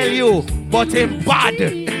at channel you, but him bad.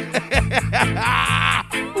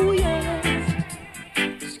 Oh yes,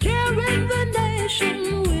 scaring the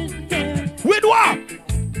nation with their With what?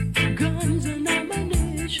 guns and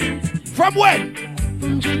ammunitions. From when?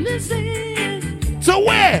 From Genesis To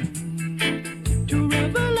where? to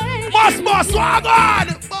Revelation. Boss, swag on!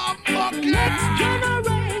 The next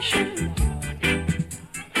generation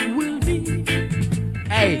will be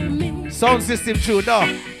Hey, sound system tune, no.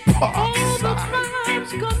 all the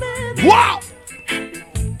crimes committed Wow!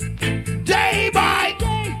 Day by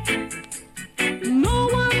day. No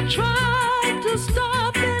one tried to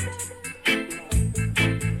stop it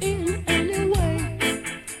in any way.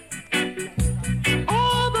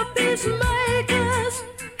 All the peacemakers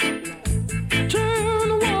turn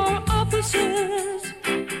war officers.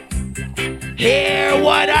 hear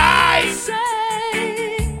what I say.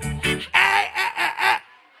 Say,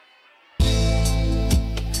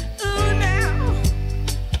 ooh, now.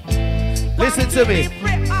 Listen to me.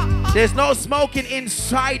 There's no smoking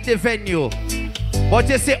inside the venue. But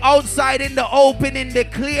you see outside in the open, in the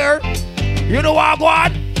clear. You know what I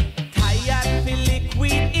want? Tired feel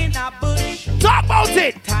liquid in a bush. Talk about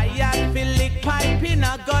it. Tired feel lick pipe in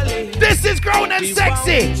a gully. This is grown and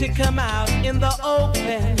sexy. To come out in the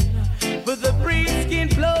open with the breeze skin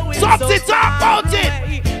blowing. Talk so it, talk about far it.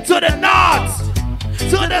 away. To the north,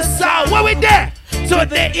 to the south. Where we there? To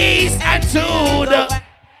the east and to the...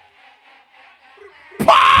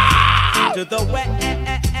 Pow! To the west.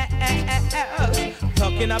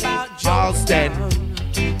 Talking about Charleston,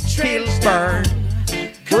 Pittsburgh,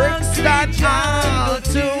 Brixton, all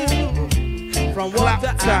to from Clapton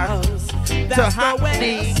Waterhouse to that's the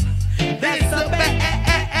Hackney. west. That's the west.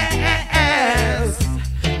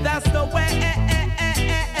 That's the west.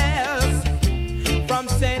 From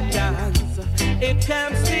St. John's, it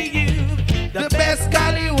comes to you. The best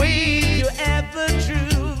Kal-i weed. You ever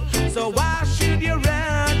drew. So why should you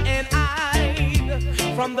run and hide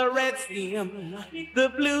from the red steam, the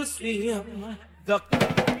blue steam, the...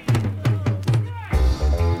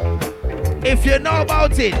 If you know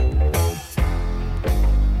about it.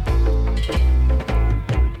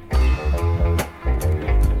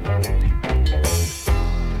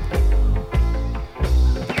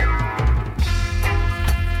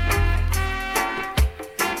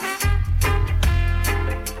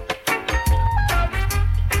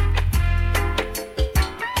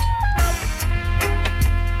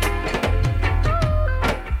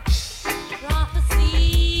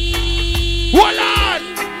 Hold on!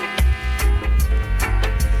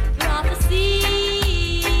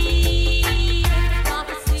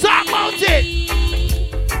 Talk about it!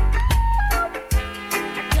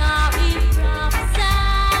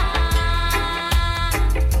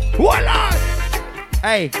 Hold on!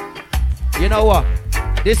 Hey, you know what?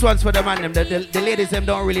 This one's for the man. Them. The ladies them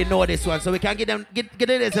don't really know this one, so we can get the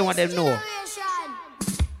ladies them one them know.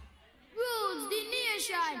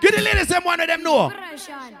 Get the ladies them one of them know.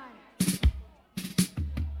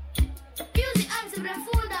 Music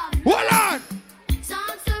Hold on.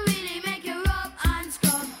 Songs to really make you rub and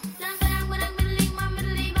scrub.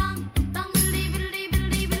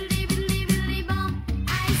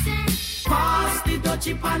 Pass the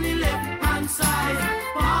dutchie on the left hand side.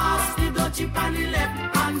 Pass the dutchie on the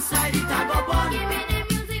left hand side. It a go bun. Give me the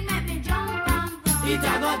music, make me jump and pump. It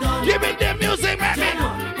a go done. Give me the music, man. It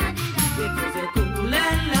was a cool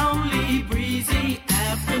and lonely, breezy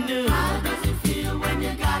afternoon. How does it feel when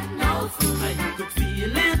you got no food? I could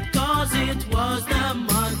feel it cause it was the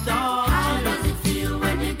month of How June. does it feel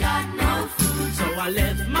when you got no food? So I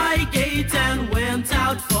left my gate and went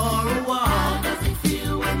out for a How walk. does it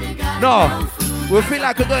feel when you got no No, food? we feel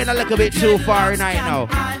like we're going a little bit too far tonight now.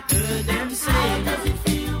 I heard them say, How does it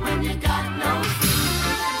feel when you got no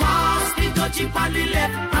food? pass the dutchie on the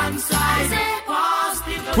left hand side. Pass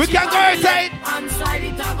the dutchie We can go on the inside. left hand side.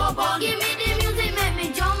 It a go bun. Give me the music, make me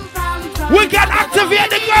jump and pump. We can activate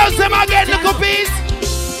the girls them again, little piece.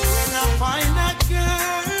 When I find that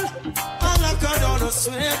girl, I lock her down, I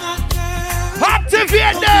swear that girl.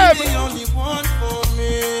 Activate I'll them. be the only one for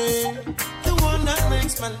me. The one that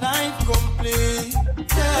makes my life complete.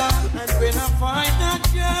 Yeah, and when I find that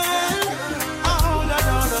girl, I hold her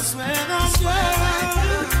down, I swear that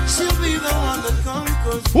girl. She'll be the one that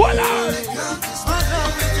conquers me. Voila. My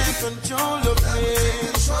love will take control of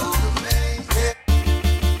me.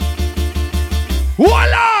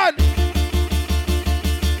 Hold on.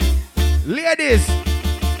 Ladies,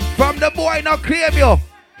 from the boy not claim you.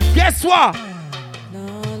 Guess what?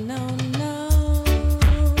 No, no, no.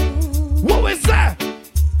 What was that?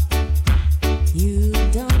 You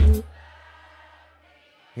don't.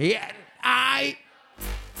 Yeah,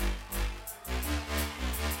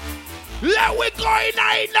 let we go in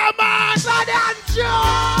the man, Anju.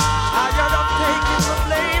 I end up taking the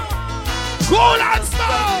blame. Cool and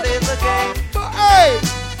small. Play the game. Hey,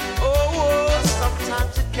 Oh,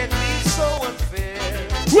 sometimes it can be so unfair.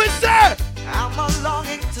 what's that? I'm a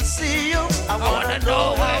longing to see you. I wanna wanna know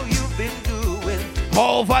know how you've been doing.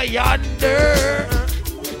 Over yonder.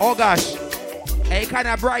 Oh gosh. Hey, kind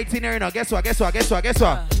of bright in here now. Guess what?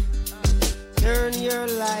 Turn your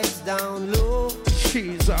lights down low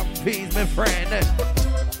She's a piece, my friend.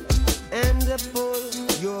 and pull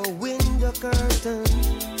your window curtain.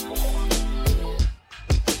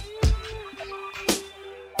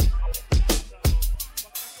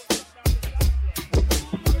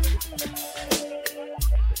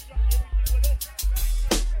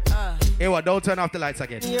 Hey, what? Don't turn off the lights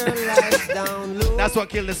again. Your lights down low. That's what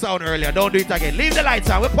killed the sound earlier. Don't do it again. Leave the lights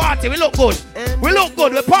on. We party. We look good. We look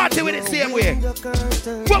good. We party with it same way.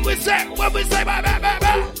 What we say?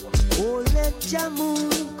 Bye. Oh, let your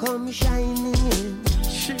moon come shining in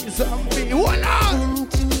She's a me. Hold on.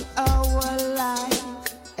 into our life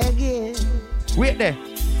again. Wait there.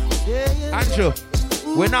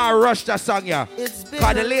 Anju, we not rush that song here. It's been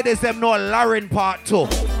Because the ladies them know Lauren part 2.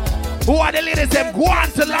 Who are the ladies them go on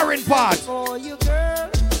to Lauren part? for you, girl,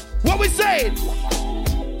 What we saying?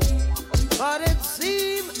 but it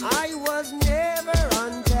seemed I was never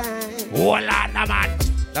on time. Hold on, man.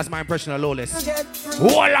 That's my impression of Lawless. Get through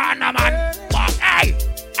Hold on, man. But,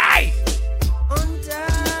 hey. on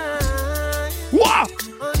time, What?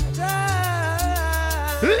 on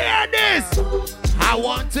time. Ladies, I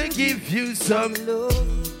want to give you some.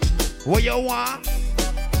 Love, What you want?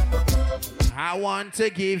 I want to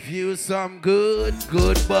give you some good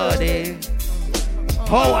body.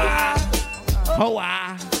 Hoa.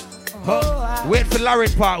 Wait for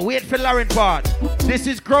Lauren part. This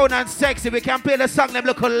is grown and sexy. We can play the song them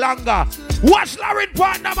look longer. Watch Lauren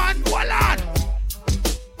part now, man. Hold on.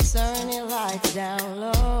 Turn your lights down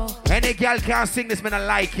low. Any girl can't sing this, man. I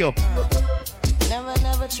like you.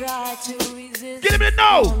 Never try to resist. Give me the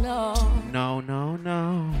Oh, no. no.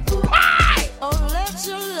 No. Oh, let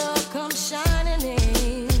your love come shining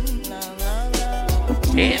in.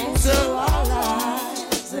 Into our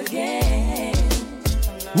lives again.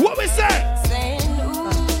 What we say? Saying, ooh,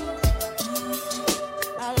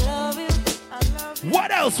 I love you.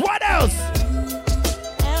 What else?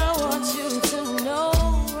 And I want you to know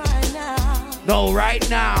right now. No, right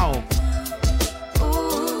now.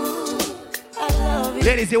 Ooh, I love you.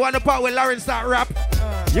 Ladies, you want the part where Lauren start rap?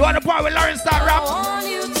 You want the part where Lauren start I rap? want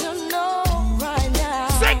you to know right now.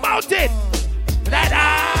 Sing about it.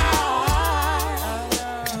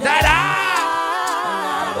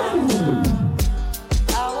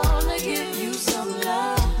 I wanna give you some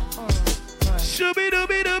love.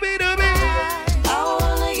 Shooby-dooby-dooby-dooby. I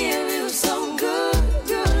wanna give you some good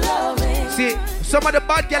loving. See, some of the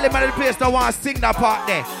bad girl in the place don't want to sing that part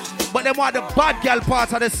there. But they want the bad girl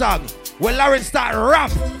part of the song. when Lauren start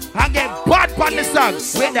rap and get bad on the song.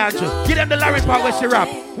 Wait, Anju. Give them the Lauren part when she rap.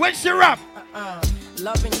 When she rap.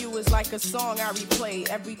 Loving you is like a song I replay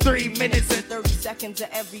every 3 minutes and 30 seconds of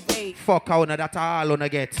every day. Fuck how now, that's all on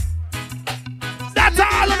get. That's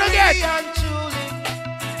all on get.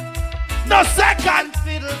 No second.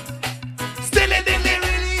 Still in the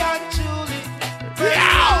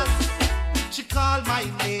yeah. She called my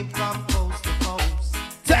name from coast to coast,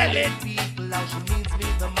 telling people how she needs me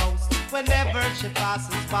the most. Whenever she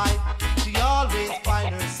passes by, she always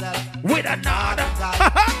finds herself with another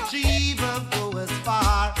guy. She even goes as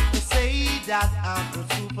far to say that I'm her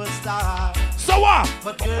superstar. So what?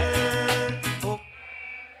 But girl, oh,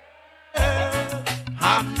 girl,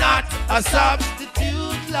 I'm not a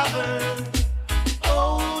substitute lover.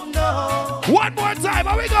 Oh no. One more time,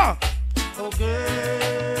 here we go. Oh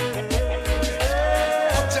girl,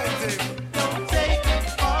 don't take it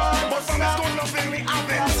for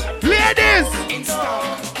ladies,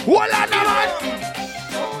 hold on, man.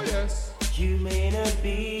 Oh yes. You may not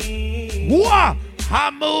be what?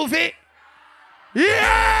 A movie.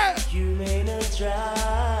 Yeah. You may not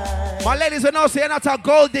try. My ladies, you know, say you're not a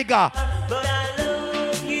gold digger. But I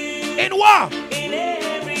love you. In what? In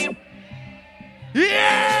every.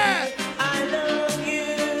 Yeah. I love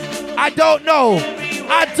you. I don't know.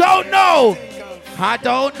 I don't know. I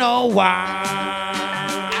don't know why.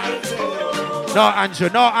 No, Anju,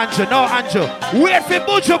 no, Anju, no, Anju. Wait for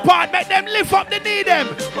Buju part. Make them lift up the knee them.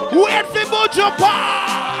 Wait for Buju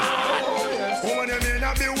part. Woman, you may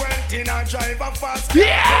not be wealthy and drive a fast.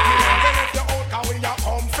 Yeah. You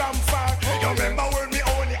come from far. You remember when we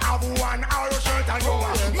only have 1 hour shirt and you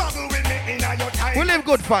muggle with me in your time. We live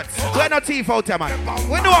good fats. We're not teeth out here, man.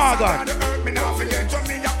 We know our God.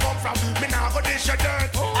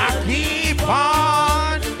 I keep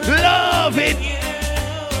on loving you.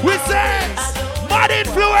 We say, bad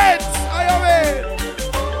influence. Are you ready?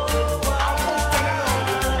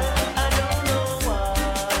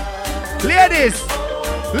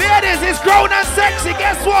 Ladies, it's grown and sexy.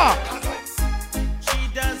 Guess what? She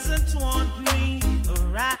doesn't want me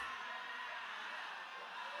right.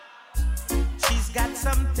 She's got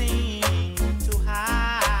something to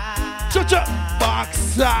hide. Cha-cha.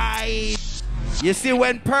 Backside. You see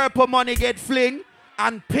when purple money get fling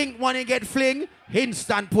and pink money get fling,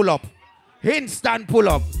 instant pull up. Instant pull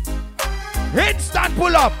up. Instant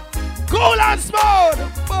pull up. Cool and smooth.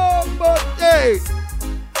 Boom, boom, hey.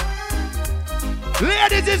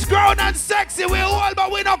 Ladies, it's grown and sexy. We all,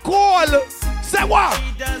 but we not cool. Say what?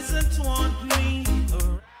 She doesn't want me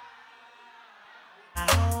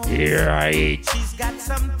around. Right. She's got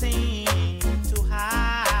something to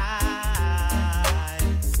hide.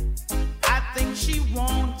 I think she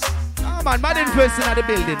wants. Oh man, bad influence in the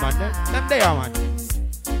building, man. Them there, man.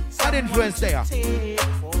 Bad influence there. Say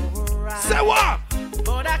what?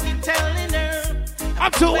 But I keep telling her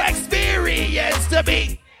I'm too experienced to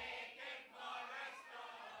be.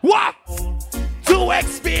 What? Too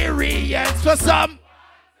experienced for some.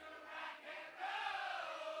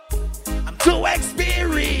 I'm too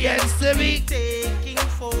experienced to be taking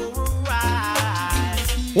for a ride.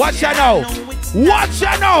 What you know? What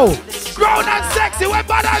you know? Grown and sexy, when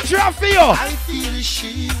bad and trap for you. I feel a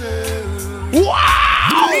shiver.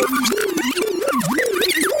 Wow!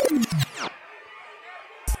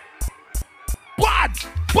 Bad,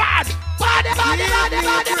 bad, bad, bad, bad,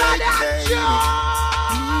 bad, bad.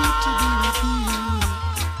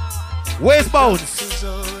 Where's Bones?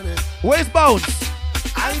 Where's Bones?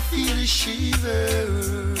 I feel a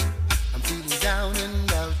shiver. I'm feeling down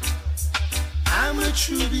and out. I'm a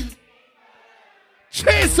true believer.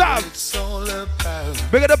 Chase up! It's all about.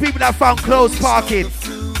 Big up the people that found close parking.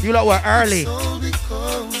 You lot were early. All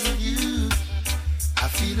because of you. I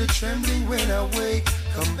feel a trembling when I wake.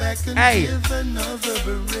 Come back and give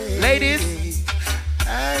another break. Ladies.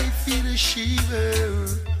 I feel a shiver.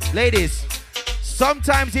 Ladies,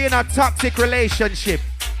 sometimes you're in a toxic relationship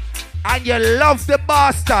and you love the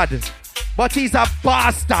bastard, but he's a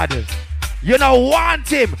bastard. You don't want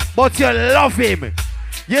him, but you love him.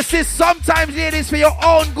 You see, sometimes ladies, for your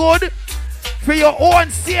own good, for your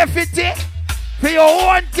own safety, for your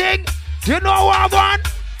own thing, you know what I want?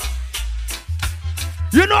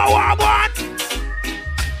 You know what I want?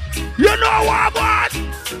 You know what I want?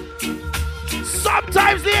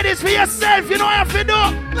 Sometimes, ladies, for yourself, you know what you have to do.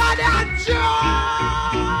 Bloody Anju!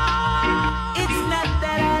 It's not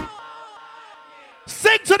that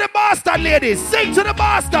Sing to the bastard, ladies. Sing to the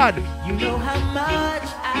bastard. you know how much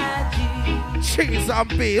I do. Cheese and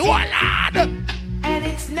be. What, lad? And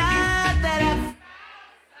it's not that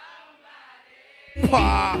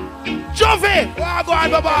Pa. Jovi. Where go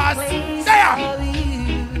on, my boss? There.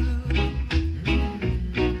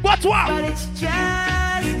 What? But it's just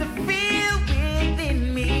a feel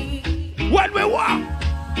within me. When we walk.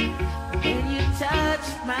 When you touch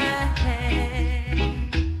my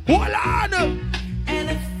hand. Hold on. And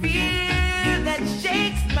a feel that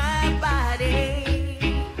shakes my body.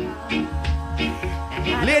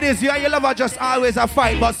 Ladies, you and your lover just always a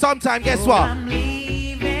fight, but sometimes guess what?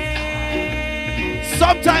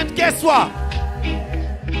 Sometimes guess what?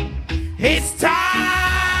 It's time.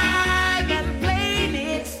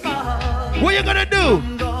 What you gonna do?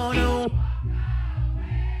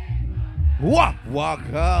 Walk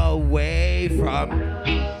away from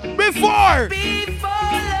before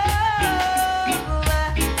love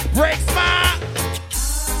breaks my.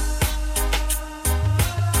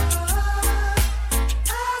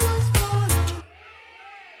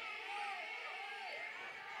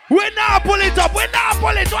 We now pull it up. We now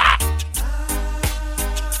pull it up.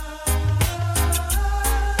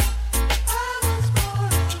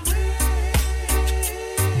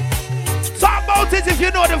 Talk about it if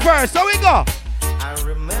you know the verse. So we go. I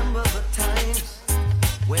remember the times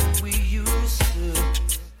when we used to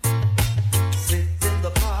sit in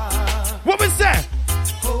the park. What we say?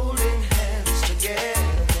 Holding hands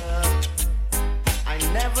together. I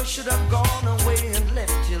never should have gone away and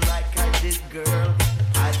left you like I did, girl.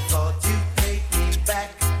 I thought you'd take me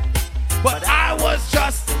back, but I was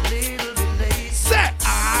just a little bit late. Say,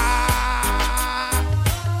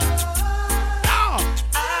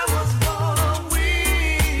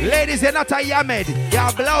 ladies, you're not a Yamed. You're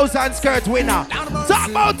a blouse and skirt winner. Talk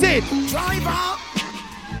about it. Driver.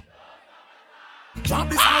 Drop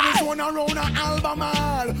this Arizona around an album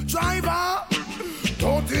all. Driver.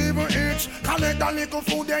 Don't even itch. Collect a little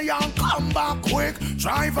food there and come back quick.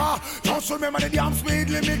 Driver, just remember the damn speed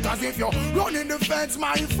limit. Cause if you're running the fence,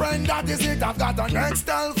 my friend, that is it. I've got an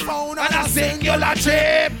Excel phone and a singular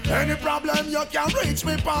chip. Any problem, you can reach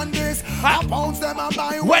me on this. I pounds them and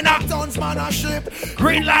buy when I tons man a ship.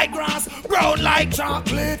 Green like grass, brown like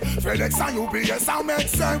chocolate. FedEx and UPS, I make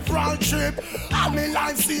several trip. All me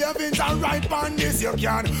life savings are right on this. You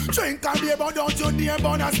can drink and beer, but don't you dare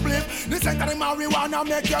burn a split. Listen to the marijuana.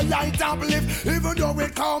 Make your light uplift, even though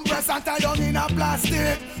it compress and tie down in a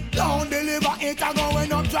plastic. Don't deliver it, I'm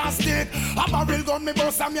going up drastic. I'm a real gun, me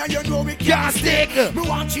boss and me, you know we can't stick. Me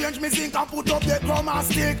want change me zinc and put up the chroma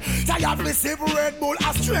stick. Tired receive Red Bull,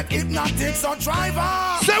 a straight hypnotic. So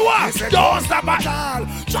driver, say what? Don't stop at all.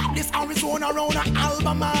 Drop this Arizona around an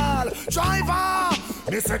album all. Driver,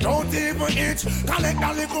 me say don't even itch. Collect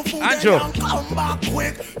a little food Anju, and come back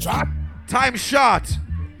quick. Drop. Time short.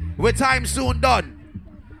 With time soon done.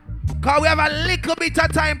 Cause we have a little bit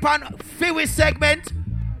of time pan Fiwi segment.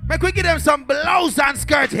 Make we give them some blouse and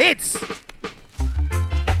skirt hits.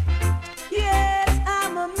 Yes,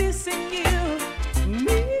 I'm a missing you.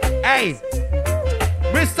 Hey,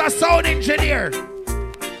 Mr. Sound Engineer,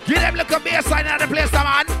 give them little bass line in the place,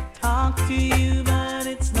 man. Talk to you, but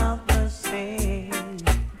it's not the same.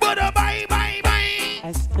 But bye, bye, bye.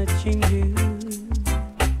 As touching you.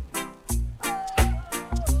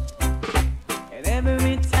 And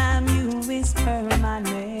every time you whisper my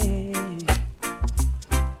name,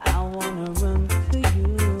 I wanna run to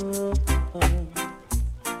you.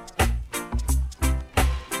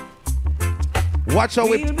 Watch how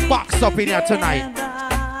we box up in here tonight.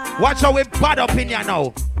 Watch how we bad up in here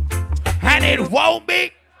now. And it won't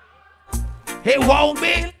be. It won't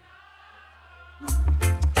be.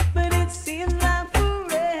 But it seems like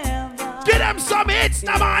forever. Give them some hits,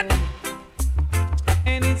 now, man.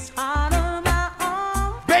 And it's hard on my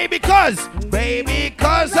own. Baby, cause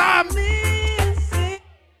I'm missing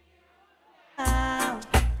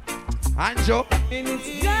Anju.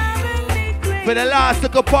 For the last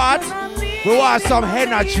little part, we want some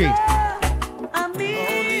energy.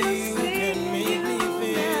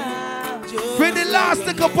 For the last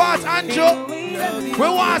little part, Anju, we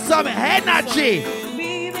want some energy.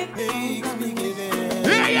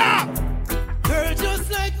 Yeah. Girl,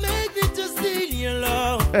 just like magnet, just steal your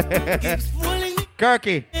love.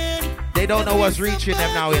 Kirky, they don't know what's reaching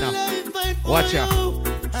them now, you know. Watch out.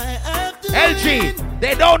 LG,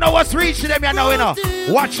 they don't know what's reaching them, you know, you know.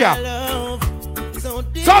 Watch out.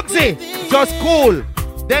 Toxie, just cool.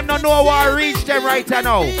 Them don't know what reach them right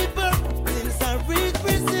now.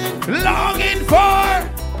 Longing for.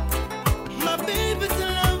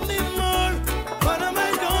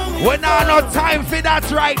 We not no time for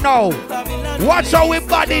that right now. Watch how we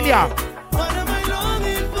bad in here.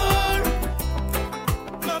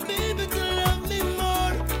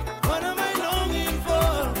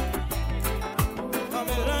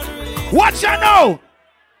 Watch out now.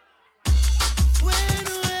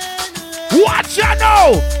 Watch out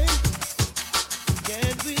now.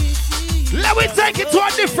 we take it to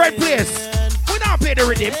a different place. We not pay the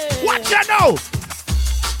rhythm. What you know?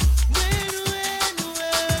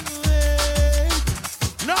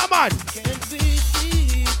 No man.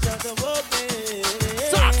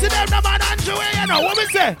 Talk to them, no man, Anju, you know what we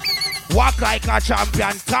say? Walk like a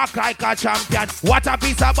champion, talk like a champion. What a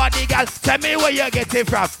piece of body, girl. Tell me where you get it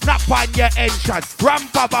from. Knock on your entrance. Ram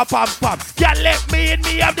pa pa pam pam. Girl, let me in,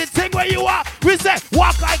 me have the thing where you are. We say,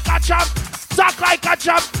 walk like a champ, talk like a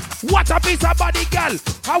champ. What a piece of body, girl.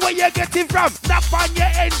 How where you get it from? Knock on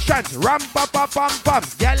your entrance. Ram pa pa pam pam.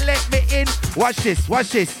 Girl, let me in. Watch this,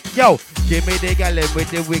 watch this. Yo, give me the girl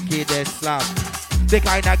with the wickedest slam. The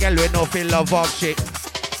kind of girl with no feel love of shit.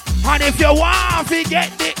 And if you want to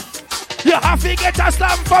get it, you have to get a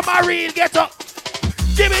slam from a real ghetto.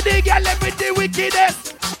 Give me the girl with the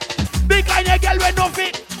wickedest. The kind of girl with no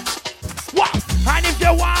fit. What? And if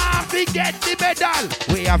you want to get the medal,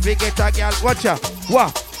 we have to get a girl. Watch ya.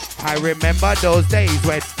 What? I remember those days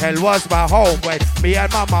when hell was my home. When me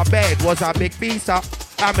and mama bed was a big piece of.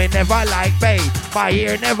 I me never like babe. My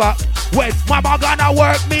ear never. When mama gonna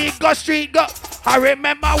work me, go street go. I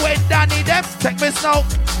remember when Danny them take me snow.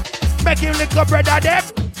 Make him lick up brother them.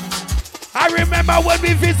 I remember when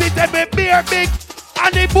we visited me beer big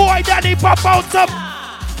and the boy Danny pop out some.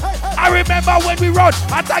 I remember when we run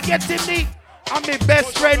and I get him knee and my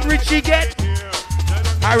best friend Richie get.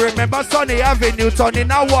 I remember Sunny Avenue turning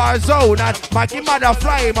a war zone and Mikey mother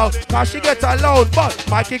fly him out cause she get alone. But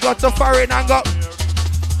Mikey got to foreign and go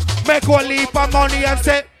make one leap of money and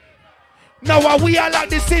say, now we are like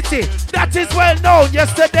the city. That is well known.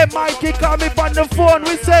 Yesterday Mikey called me on the phone.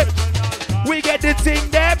 We say, we get the thing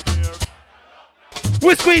there.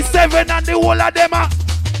 We squeeze 7 and the whole of them are.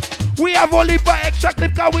 We have only for extra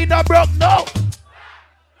clip cause we not broke, no.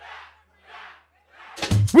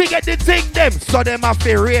 We get the thing them, so them have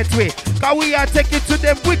to rate we. Cause we are taking to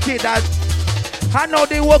them wicked as. I know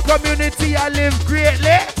the whole community I live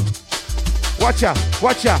greatly. Watch ya,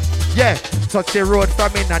 yeah. Touch the road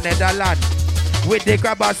from in the Netherlands. With the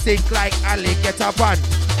grabber sink like Ali get up on.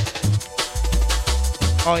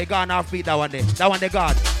 Oh, he gone off beat that one there. That one they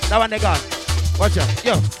gone. Watch out,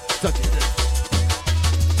 yo.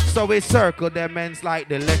 So we circle them men's like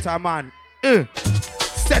the letter man.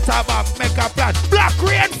 Set up and make a plan. Black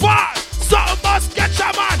rain fall, so must catch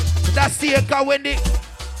a man. That's the echo when the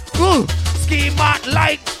ski man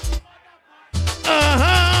like.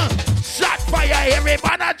 Shot fire,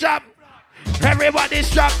 everybody jump. Everybody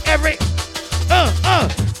strap, every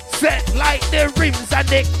set like the rims and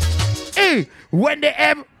the when the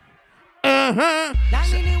M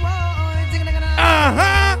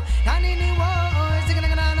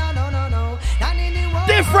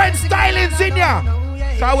different stylings in ya.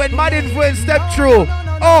 Cause when mad influence step through,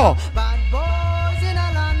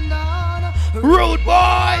 rude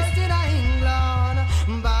boys.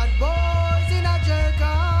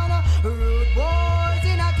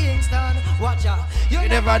 You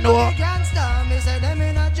never know.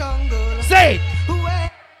 Say it.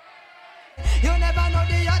 You never know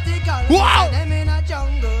the article. Wow.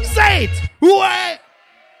 Say it. Where?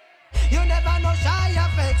 You never know shy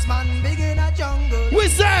effects, man. Big in a jungle. We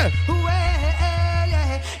say.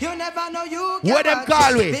 You never know you. What them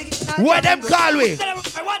call we? What them call we?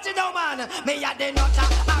 What you know, man? Me a the nutter,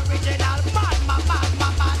 original man, man,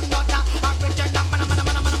 nutter, original man,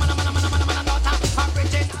 nutter,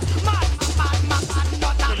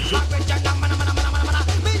 original man,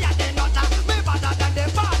 me a the nutter, me better than the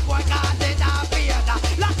bad boy, 'cause it a fear.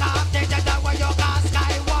 Lock up the jet where you got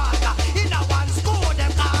Skywalker. In a one school,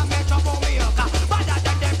 them call me troublemaker. Better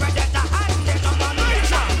than the predator and the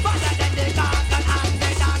domination. Better than the garden and the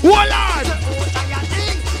dance. Hold on.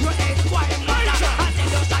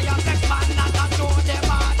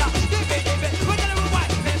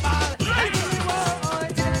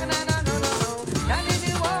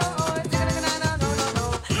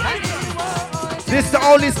 This is the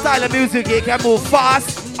only style of music you can move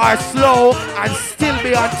fast or slow and still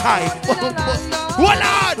be on time. Hold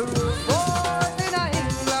on!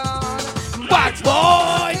 Bad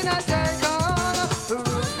boy!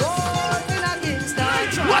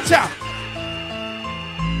 Watch out!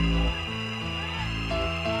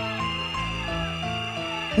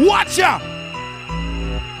 Watch out!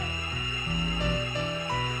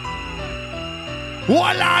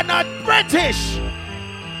 Hold on, not British!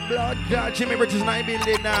 Blood God, Jimmy British 9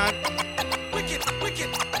 building now.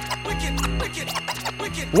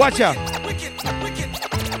 Watch out.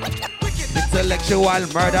 Intellectual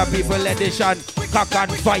murder people edition. Cock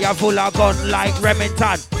and fire full of gun like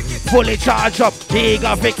Remington. Fully charged up. He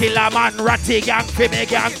got fi kill a man. Ratty gang, Fimi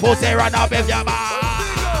gang. Pussy run up if you man.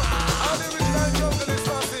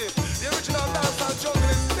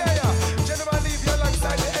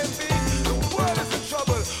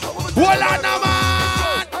 Hold on, now,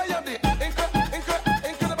 man.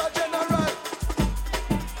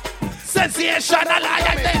 Sensational,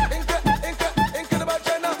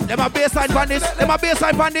 Them a baseline on this. Them a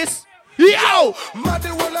baseline on this. Yo!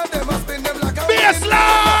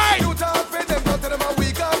 Baseline!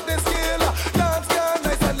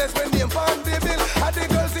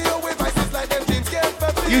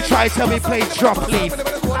 You try to tell me play drop leaf.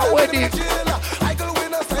 I win it.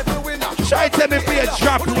 Try to tell me play a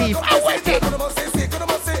drop leaf. I win it.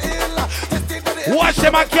 Watch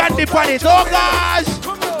them a candy pan it. Oh gosh.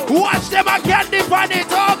 Watch them a candy pan it.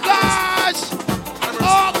 Oh gosh.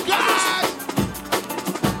 Oh gosh.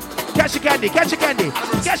 Catch your candy. Catch your candy.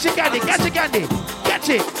 Catch your candy. Catch your candy. Catch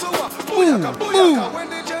it. Boom. Boom. Boom.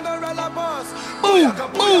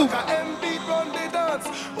 Boom.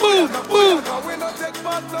 Boom, boom.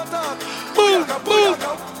 Boom, boom.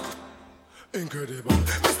 Incredible.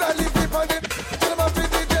 Mr. Leaf Leaf on it. Gentleman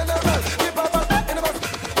pretty general. Keep up in the mouth.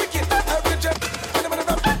 Wicked every jet.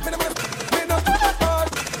 Minimum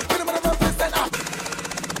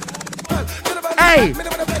Hey!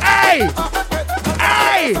 Hey!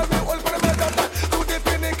 Hey!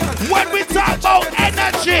 When we talk about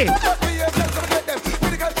energy.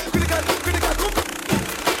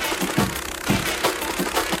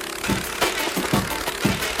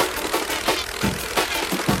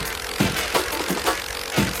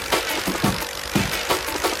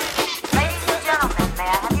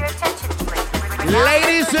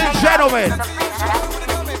 Ladies and gentlemen,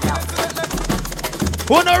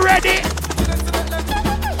 who not ready?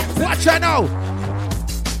 Watch out now.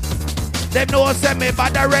 Them know say me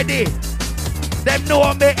bad already. Them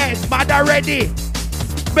know me head mad already.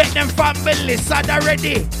 Make them family sad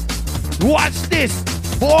already. Watch this,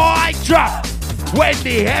 boy drop. When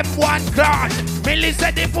the M1 crash, Millie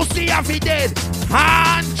said the pussy have it dead.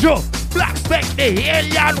 Anju, black spec the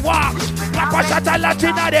alien walk. Papa shot a lot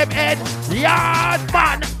in them head. Yard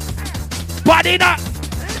man. Body not.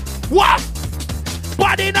 What?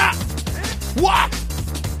 Body not. What?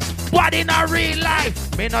 Body not real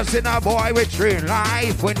life. Me not seen a boy with real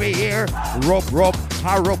life. When we hear rope,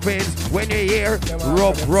 harropins. When we hear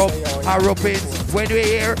rope, harropins. When we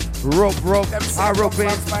hear rope,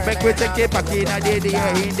 harropins. Make we take it back in the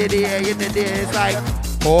air, in the air, in the air. It's like,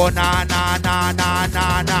 oh na na na na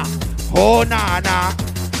na na. Oh na na.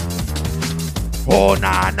 Oh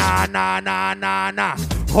na na na na na na.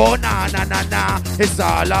 Oh na na na na. It's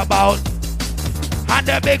all about. And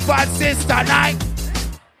the big bad sister night.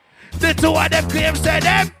 The two of them claim say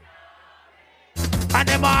them. And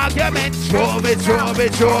them argument. Show me.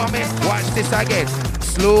 Watch this again.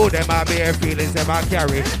 Slow them a bare feelings them a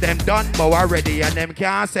carry. Them done but already and them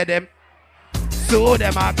can't say them. Slow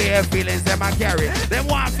them a bare feelings them a carry. Them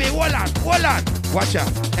want to hold on. Watch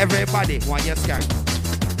out. Everybody want your skank.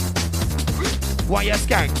 Want your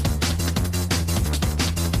skank.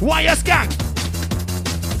 Want your skank.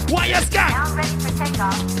 Want your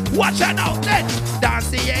skank. Watch out now then. Dance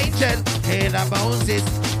the angel. Hail the Moses.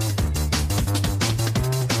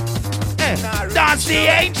 Dance the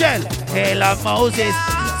angel. Hail the Moses.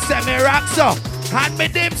 Send me rock so. Hand me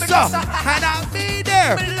dim so. And I'll be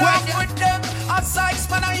there. When you with them. A size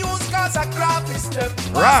man I use cause I graphish them.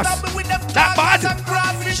 Ross. That bad.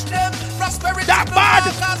 That bad.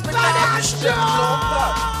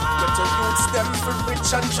 Get your roots them for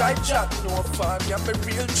rich and dry chat. No fun, you're my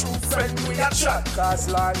real true friend. We a chat. Cause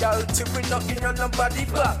loyalty we not in your nobody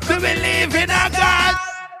back. Do we live in a God?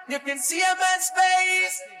 You can see a man's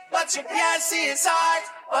face, but you can't see his heart.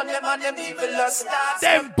 On them and them evil lost stars.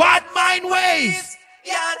 Them bad mind ways.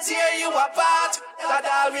 Can't tear you apart. God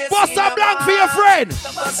always bust a blank for your friend.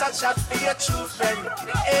 Bust a shot for your true friend.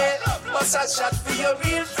 Bust a shot for your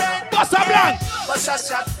real friend. Bust a blank. Bust a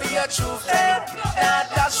shot for your true friend. Now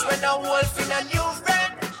dash when a wolf in a new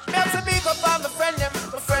friend. Me have to big up on my friend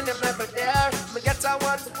them never there. Me get a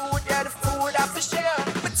one food, yeah, the food I for share.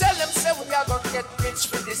 Me tell them say we are gonna get rich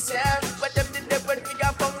for this year. But them did when we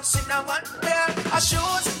got bounce in a one pair. I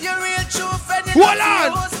shoes, your real true friend in the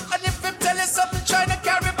and if him tell you something, try to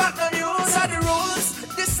carry back on you. Are the rules,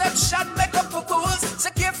 deception, make up for fools. So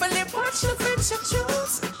carefully watch your friends you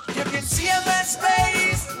choose. You can see a man's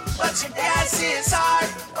face, but you can't see his heart.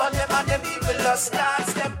 On them and them evil lost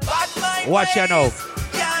starts, them bad mind. Watch you know.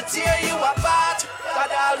 Can't tear you apart.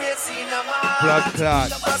 God always seen a man. Blood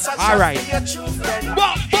clot. All right.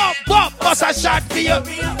 Bop. Bust a shot for you.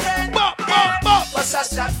 Bop. Bust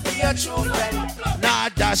a shot for your true friend. Nah,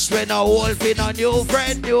 dash when a wolf in a new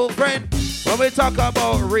friend. When we talk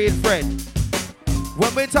about real friend.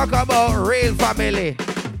 When we talk about real family.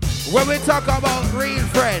 When we talk about real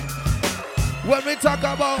friend. When we talk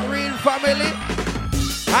about real family.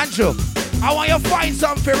 Anju, I want you to find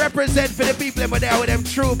something to represent for the people over there with them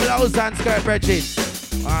true blouse and skirt bridges.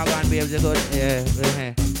 I'm going to be able to go,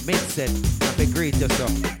 mid-set. I be great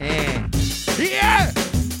yourself. Yeah!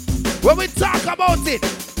 When we talk about it,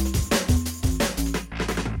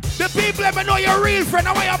 the people ever know your real friend.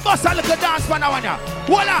 I want you to bust a little dance for now.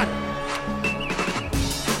 Hold on.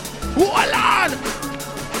 Hold on.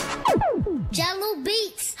 Jello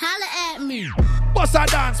Beats, holla at me. Bust a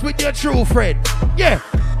dance with your true friend. Yeah.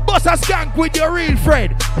 Bust a skank with your real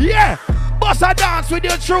friend. Yeah. Bust a dance with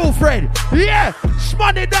your true friend. Yeah.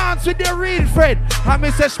 Shmoney dance with your real friend. And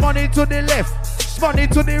me say shmoney to the left, shmoney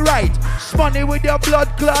to the right. Shmoney with your blood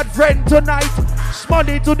clot friend tonight.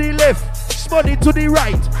 Shmoney to the left, shmoney to the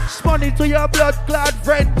right. Shmoney to your blood clot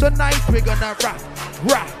friend tonight. We're gonna rock,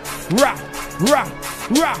 rock, rock, rock,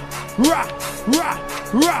 rock, rock, rock,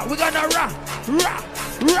 rock. We're gonna rock, rock,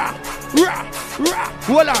 rock, rock, rock.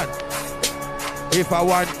 Hold on. If I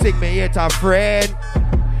want to take me hate a friend,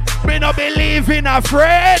 me no believe in a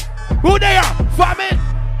friend. Who they are? Famine.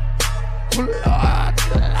 Blood.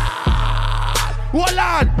 Hold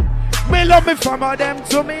on. Me love me from them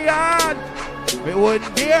to me on. Me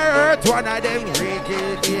wouldn't dare hurt one of them.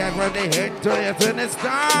 Reggae from the head to the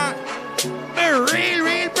start. Me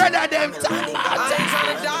real brother them. I ain't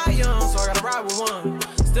tryna die young, so I gotta ride with one.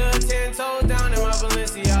 Stood 10 toes down in my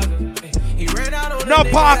Balenciaga. He ran out on no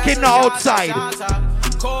parking outside.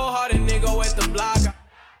 Cold-hearted nigga with the block.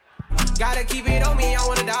 Gotta keep it on me, I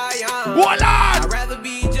wanna die young. Hold on. I'd rather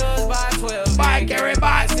be judged by 12. By carry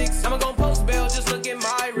by 6. I'm gonna post bail, just look at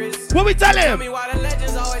my wrist. What we tell him? Tell me why the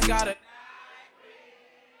legends always gotta.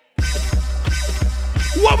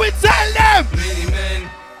 What we tell them?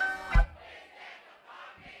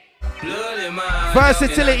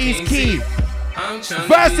 Versatility is key.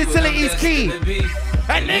 Versatility is key.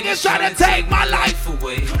 And niggas try to take my life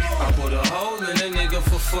away. I put a hole in a nigga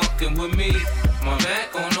for fucking with me. My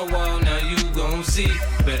back on the wall, now you gon' see.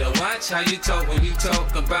 Better watch how you talk when you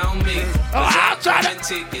talk about me. Oh, I'll try to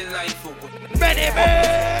take your life away. Ready,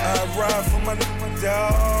 I ride for my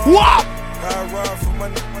dog. What? I ride for my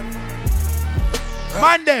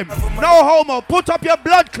man them, no homo. Put up your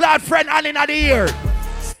blood clot friend and in the ear.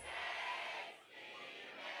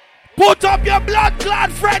 Put up your blood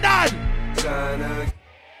clot friend on.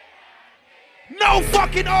 No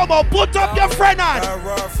fucking homo. Put up your friend on.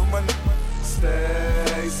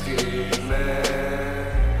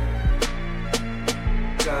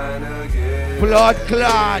 Blood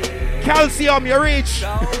clot. Calcium, you reach.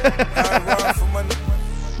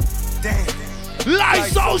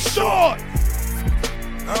 Life so short.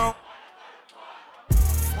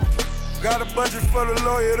 Got a budget for the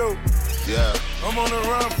lawyer though. Yeah. I'm on the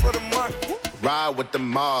run for the money. Ride with the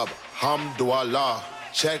mob, hamdulillah.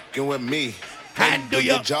 Check in with me, and do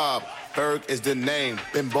your job. Berg is the name,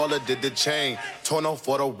 Ben Baller did the chain. Tono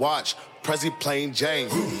for the watch, Prezi plain Jane.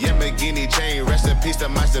 Yamagini chain, rest in peace to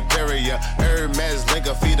my superior. Hermes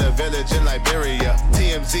Linka feed a village in Liberia.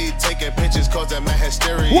 TMZ taking pictures causing my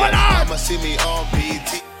hysteria. I'ma see me on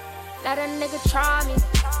BT. Let a nigga try me.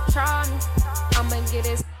 I'ma get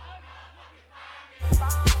his.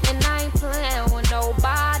 And I ain't playing with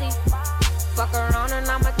nobody. Fuck around and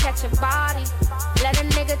I'ma catch a body. Let a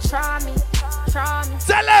nigga try me.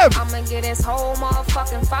 Tell him! I'ma get his whole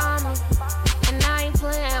motherfucking family. And I ain't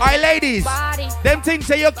playing with Alright, ladies. nobody. Them things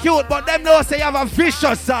say you're cute, but them know say you have a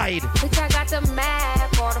vicious side. Bitch, I got the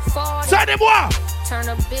Mac or the 40. Tell them what? Turn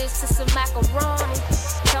a bitch to some macaroni.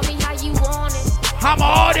 Tell me how you want it. I'm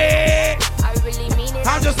on it. I really mean it.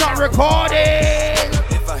 I'm just not recording.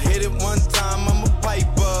 If I hit it one time, I'm a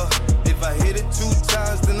piper. If I hit it 2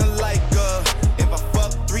 times, then I like her. If I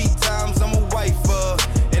fuck 3 times, I'm a wifer.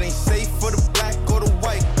 It ain't safe for the black or the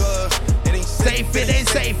white girl. It ain't safe, it ain't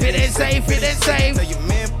safe, it ain't safe, it ain't safe. Tell your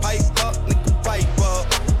man pipe up, nigga pipe up.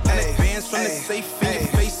 And advance from the safe in your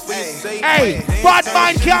face when you say. Hey, bad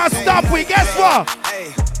man can't stop we. Guess what?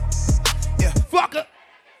 Fuck it.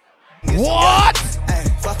 What?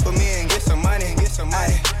 Fuck with me and get some money.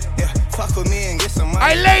 Yeah, fuck with me and get some money.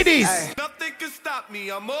 Hey, ladies. Nothing can stop me.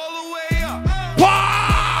 I'm all the way up.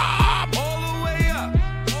 Pop! All the way up.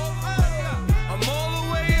 I'm all the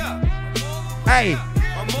way up. Hey,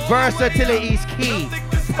 versatility is key.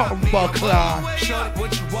 Bumbleclaw.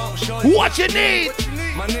 What you need?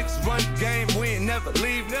 My niggas run the game. We ain't never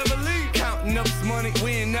leave. Counting up this money.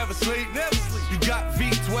 We ain't never sleep. You got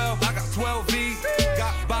V12. I got 12 V's.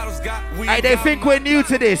 Got bottles. Got weed. Hey, they think we're new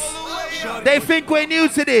to this.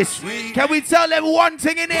 Can we tell them one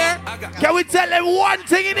thing in here?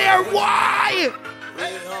 Why?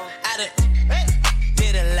 I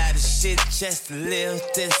did a lot of shit just to live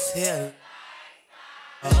this hill.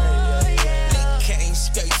 They came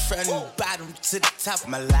straight from the bottom to the top of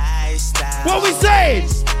my lifestyle. What we saying?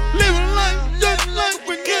 Living life just like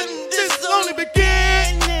beginning. This is only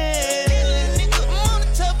beginning. Nigga, I'm on the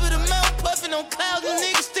top of the mountain, puffing on clouds, and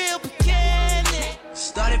niggas still beginning.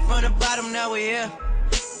 Started from the bottom, now we're here.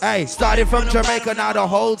 Hey, started from Jamaica, now the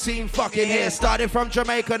whole team fucking here. Started from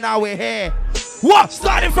Jamaica, now we're here. What?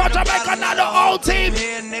 Started from Jamaica, now the whole team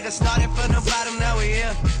here. Nigga, started from the bottom, now we're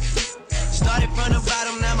here. Started from the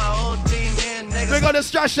bottom, now my whole team here. Nigga, we got the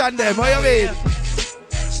strash on them, what you mean?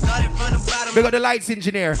 Started from the bottom. We got the lights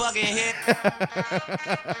engineer. Fucking hit.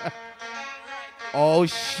 Oh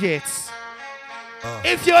shit.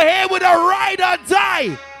 If you're here with a ride or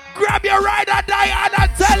die, grab your ride or die and I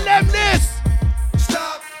tell them this.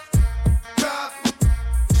 Stop, drop,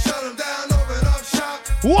 shut them down, open up shop.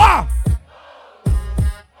 What?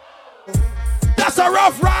 That's a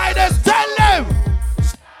Rough Riders, tell them.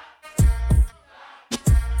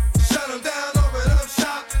 Shut them down, open up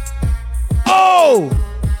shop. Oh,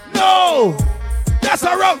 no. That's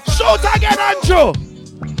a rough. Shoot again, Anju.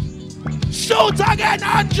 Shoot again,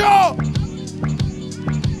 Anju.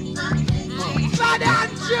 Bad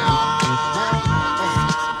Anju.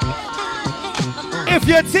 If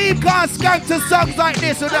your team can't skank to songs like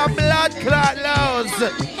this with a blood clot lows.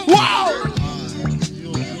 Wow.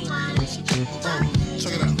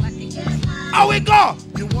 Check it out. How we go?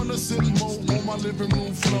 You wanna sit more on my living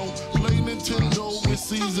room floor? Play Nintendo with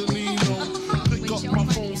Seasonino. Pick up my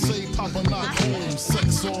phone, say Papa not home.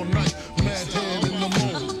 Sex all night, mad head in the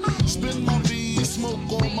moon. Spin my V,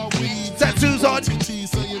 smoke all my weed. Tattoos on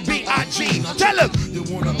B.I.G. Tell him. You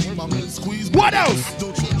wanna make my men squeeze? What else?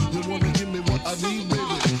 Don't you? You wanna give me what I need, baby?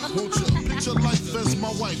 Won't you picture life as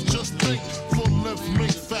my wife? Just think, full left,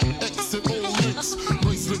 make fat X and all links.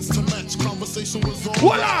 Bracelets to match, conversation was on.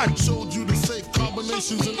 Hold on. Showed you the safe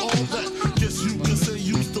combinations and all that. Guess you can say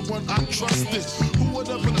you's the one I trusted. Who would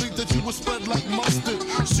ever think that you would spread like mustard?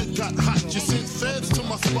 Shit got hot, you sent feds to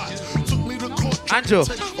my spot. Took me to court. Anju.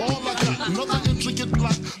 All I got, another intricate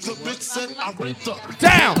plot. The bitch said I raped her.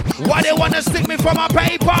 Damn, why they wanna stick me for my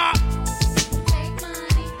paper?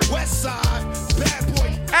 West side, bad boy.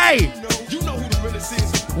 Hey, you know who the realest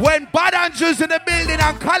is. When Bad Anju's in the building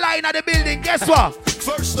and Kal-i in the building, guess what?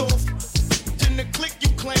 First off, in the click you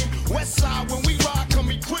claim. West side, when we ride, come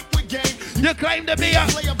equipped with game. You claim to be a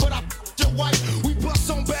player, but I your wife. We bust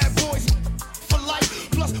on bad boys for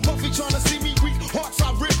life. Plus, Puffy trying to see me weak. Hearts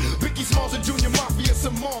I rip. Biggie Smalls and Junior Mafia,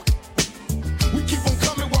 some more. We keep on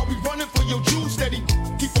coming while we running for your juice. Steady,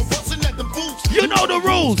 keep on busting at the boots. You know the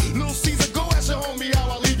rules. Little Caesar, go ask your homie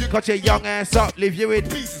how I leave you. Cut your young ass up, leave you in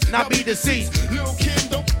pieces. Now be deceased. Little Kim,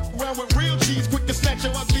 don't around with real G's. Quick to snatch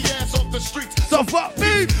your ugly ass off the streets. So fuck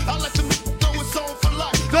me. I let them know it's on for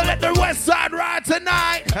life. Don't let the West Side ride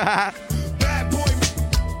tonight. Bad boy.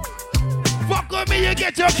 Fuck with me, you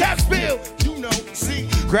get your cap spilled. You know, see.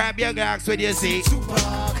 Grab your glass when you see.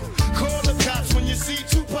 Tupac. Call the cops when you see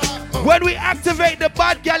Tupac. When we activate the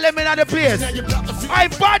bad girl them in the place. I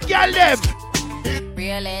bad girl them.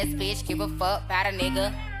 Real ass bitch, give a fuck about a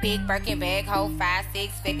nigga. Big Birkin bag, hold 5-6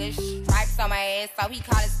 figures. Stripes on my ass, so he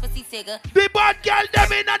call his pussy tigger. The bad girl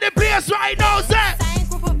them in the place right now, sir. Same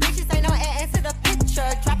group of bitches, ain't no ass to the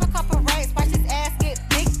picture. Drop a couple racks, watch his ass get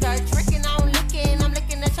bigger. Drinking, I'm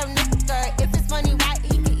looking at your nigga. If it's money right,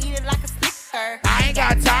 you can eat it like a snicker. I ain't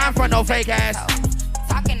got time for no fake ass.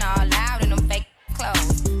 Talking all loud in them fake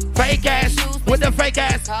clothes. Fake ass with the fake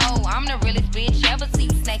ass. Oh, I'm the realest bitch ever see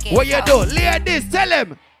snaking. What you do? Lay this, tell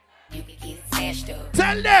them. You can get snatched up.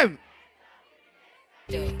 Tell them.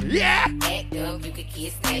 Yeah. Act up, you could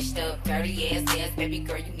get snatched up. Dirty ass, baby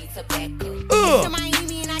girl, you need to back up. To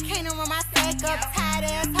Miami and I can't run my stack up. Tired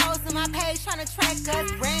ass hoes in my page trying to track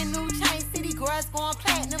us. Brand new chain city girls going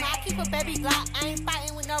platinum. I keep a baby Glock. I ain't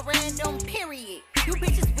fighting with no random period. You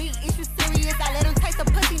bitches weak, is you serious? I let him taste the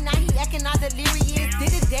pussy, now he acting all delirious.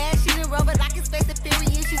 Did a dash, she done rubber like his face is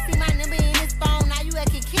furious. You see my number in his phone, now you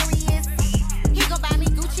acting curious. He gon' buy me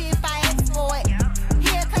Gucci if I ask for it.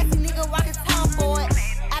 He a classy nigga, walk his tongue for it.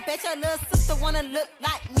 I bet your little sister wanna look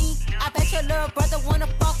like me. I bet your little brother wanna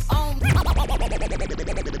fuck on me.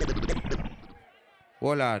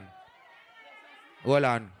 Hold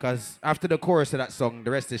on, cause after the chorus of that song,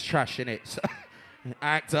 the rest is trash, innit? So,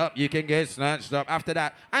 act up, you can get snatched up. After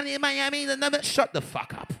that, I'm in Miami, the number. Shut the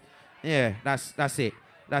fuck up. Yeah, that's it.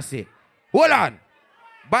 That's it. Hold on.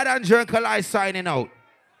 Bad Anju and Kal-i signing out.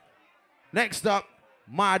 Next up,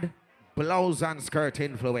 Mad Blouse and Skirt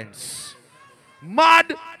Influence.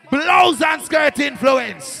 Mad Blouse and Skirt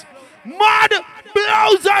Influence. Mad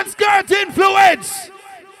Blouse and Skirt Influence.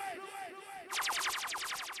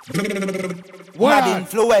 Mad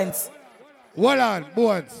influence. Hold on,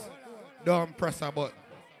 bones. Don't press a button.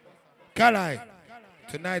 Kal-i,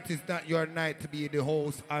 tonight is not your night to be the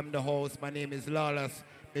host. I'm the host. My name is Lawless.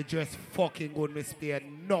 Me dress fucking good. Me spend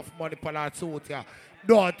enough money for that suit here.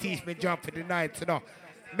 Don't teach me jump for the night, you know.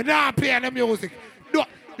 Me not play the music. No,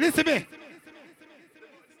 listen me.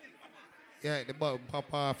 Yeah, the button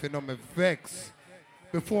pop off, you know, me vex.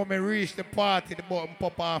 Before me reach the party, the button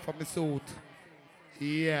pop off of my suit.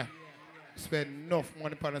 Yeah. Spend enough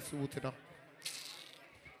money for the suit, you know.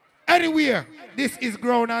 Anyway, this is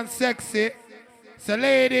grown and sexy. So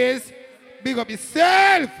ladies, big up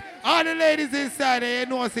yourself. All the ladies inside there, you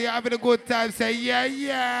know, say you're having a good time. Say, yeah,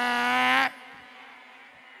 yeah.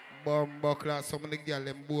 Bumbuckler, some of the girl,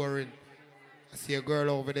 them boring. I see a girl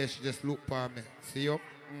over there, she just look for me. See you?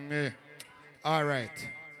 Mm-hmm. All right.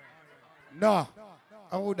 No.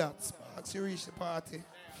 How that? Sparks, you reach the party?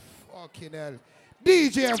 Fucking hell.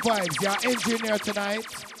 DJ Vibes, your engineer tonight.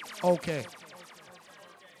 Okay.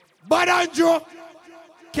 But Anju,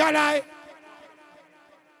 Kal-i?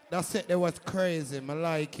 That set there was crazy. I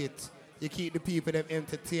like it. You keep the people them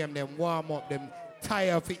entertain them, warm up them,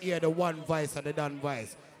 tired to hear the one voice and the done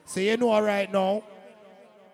voice. So you know right now,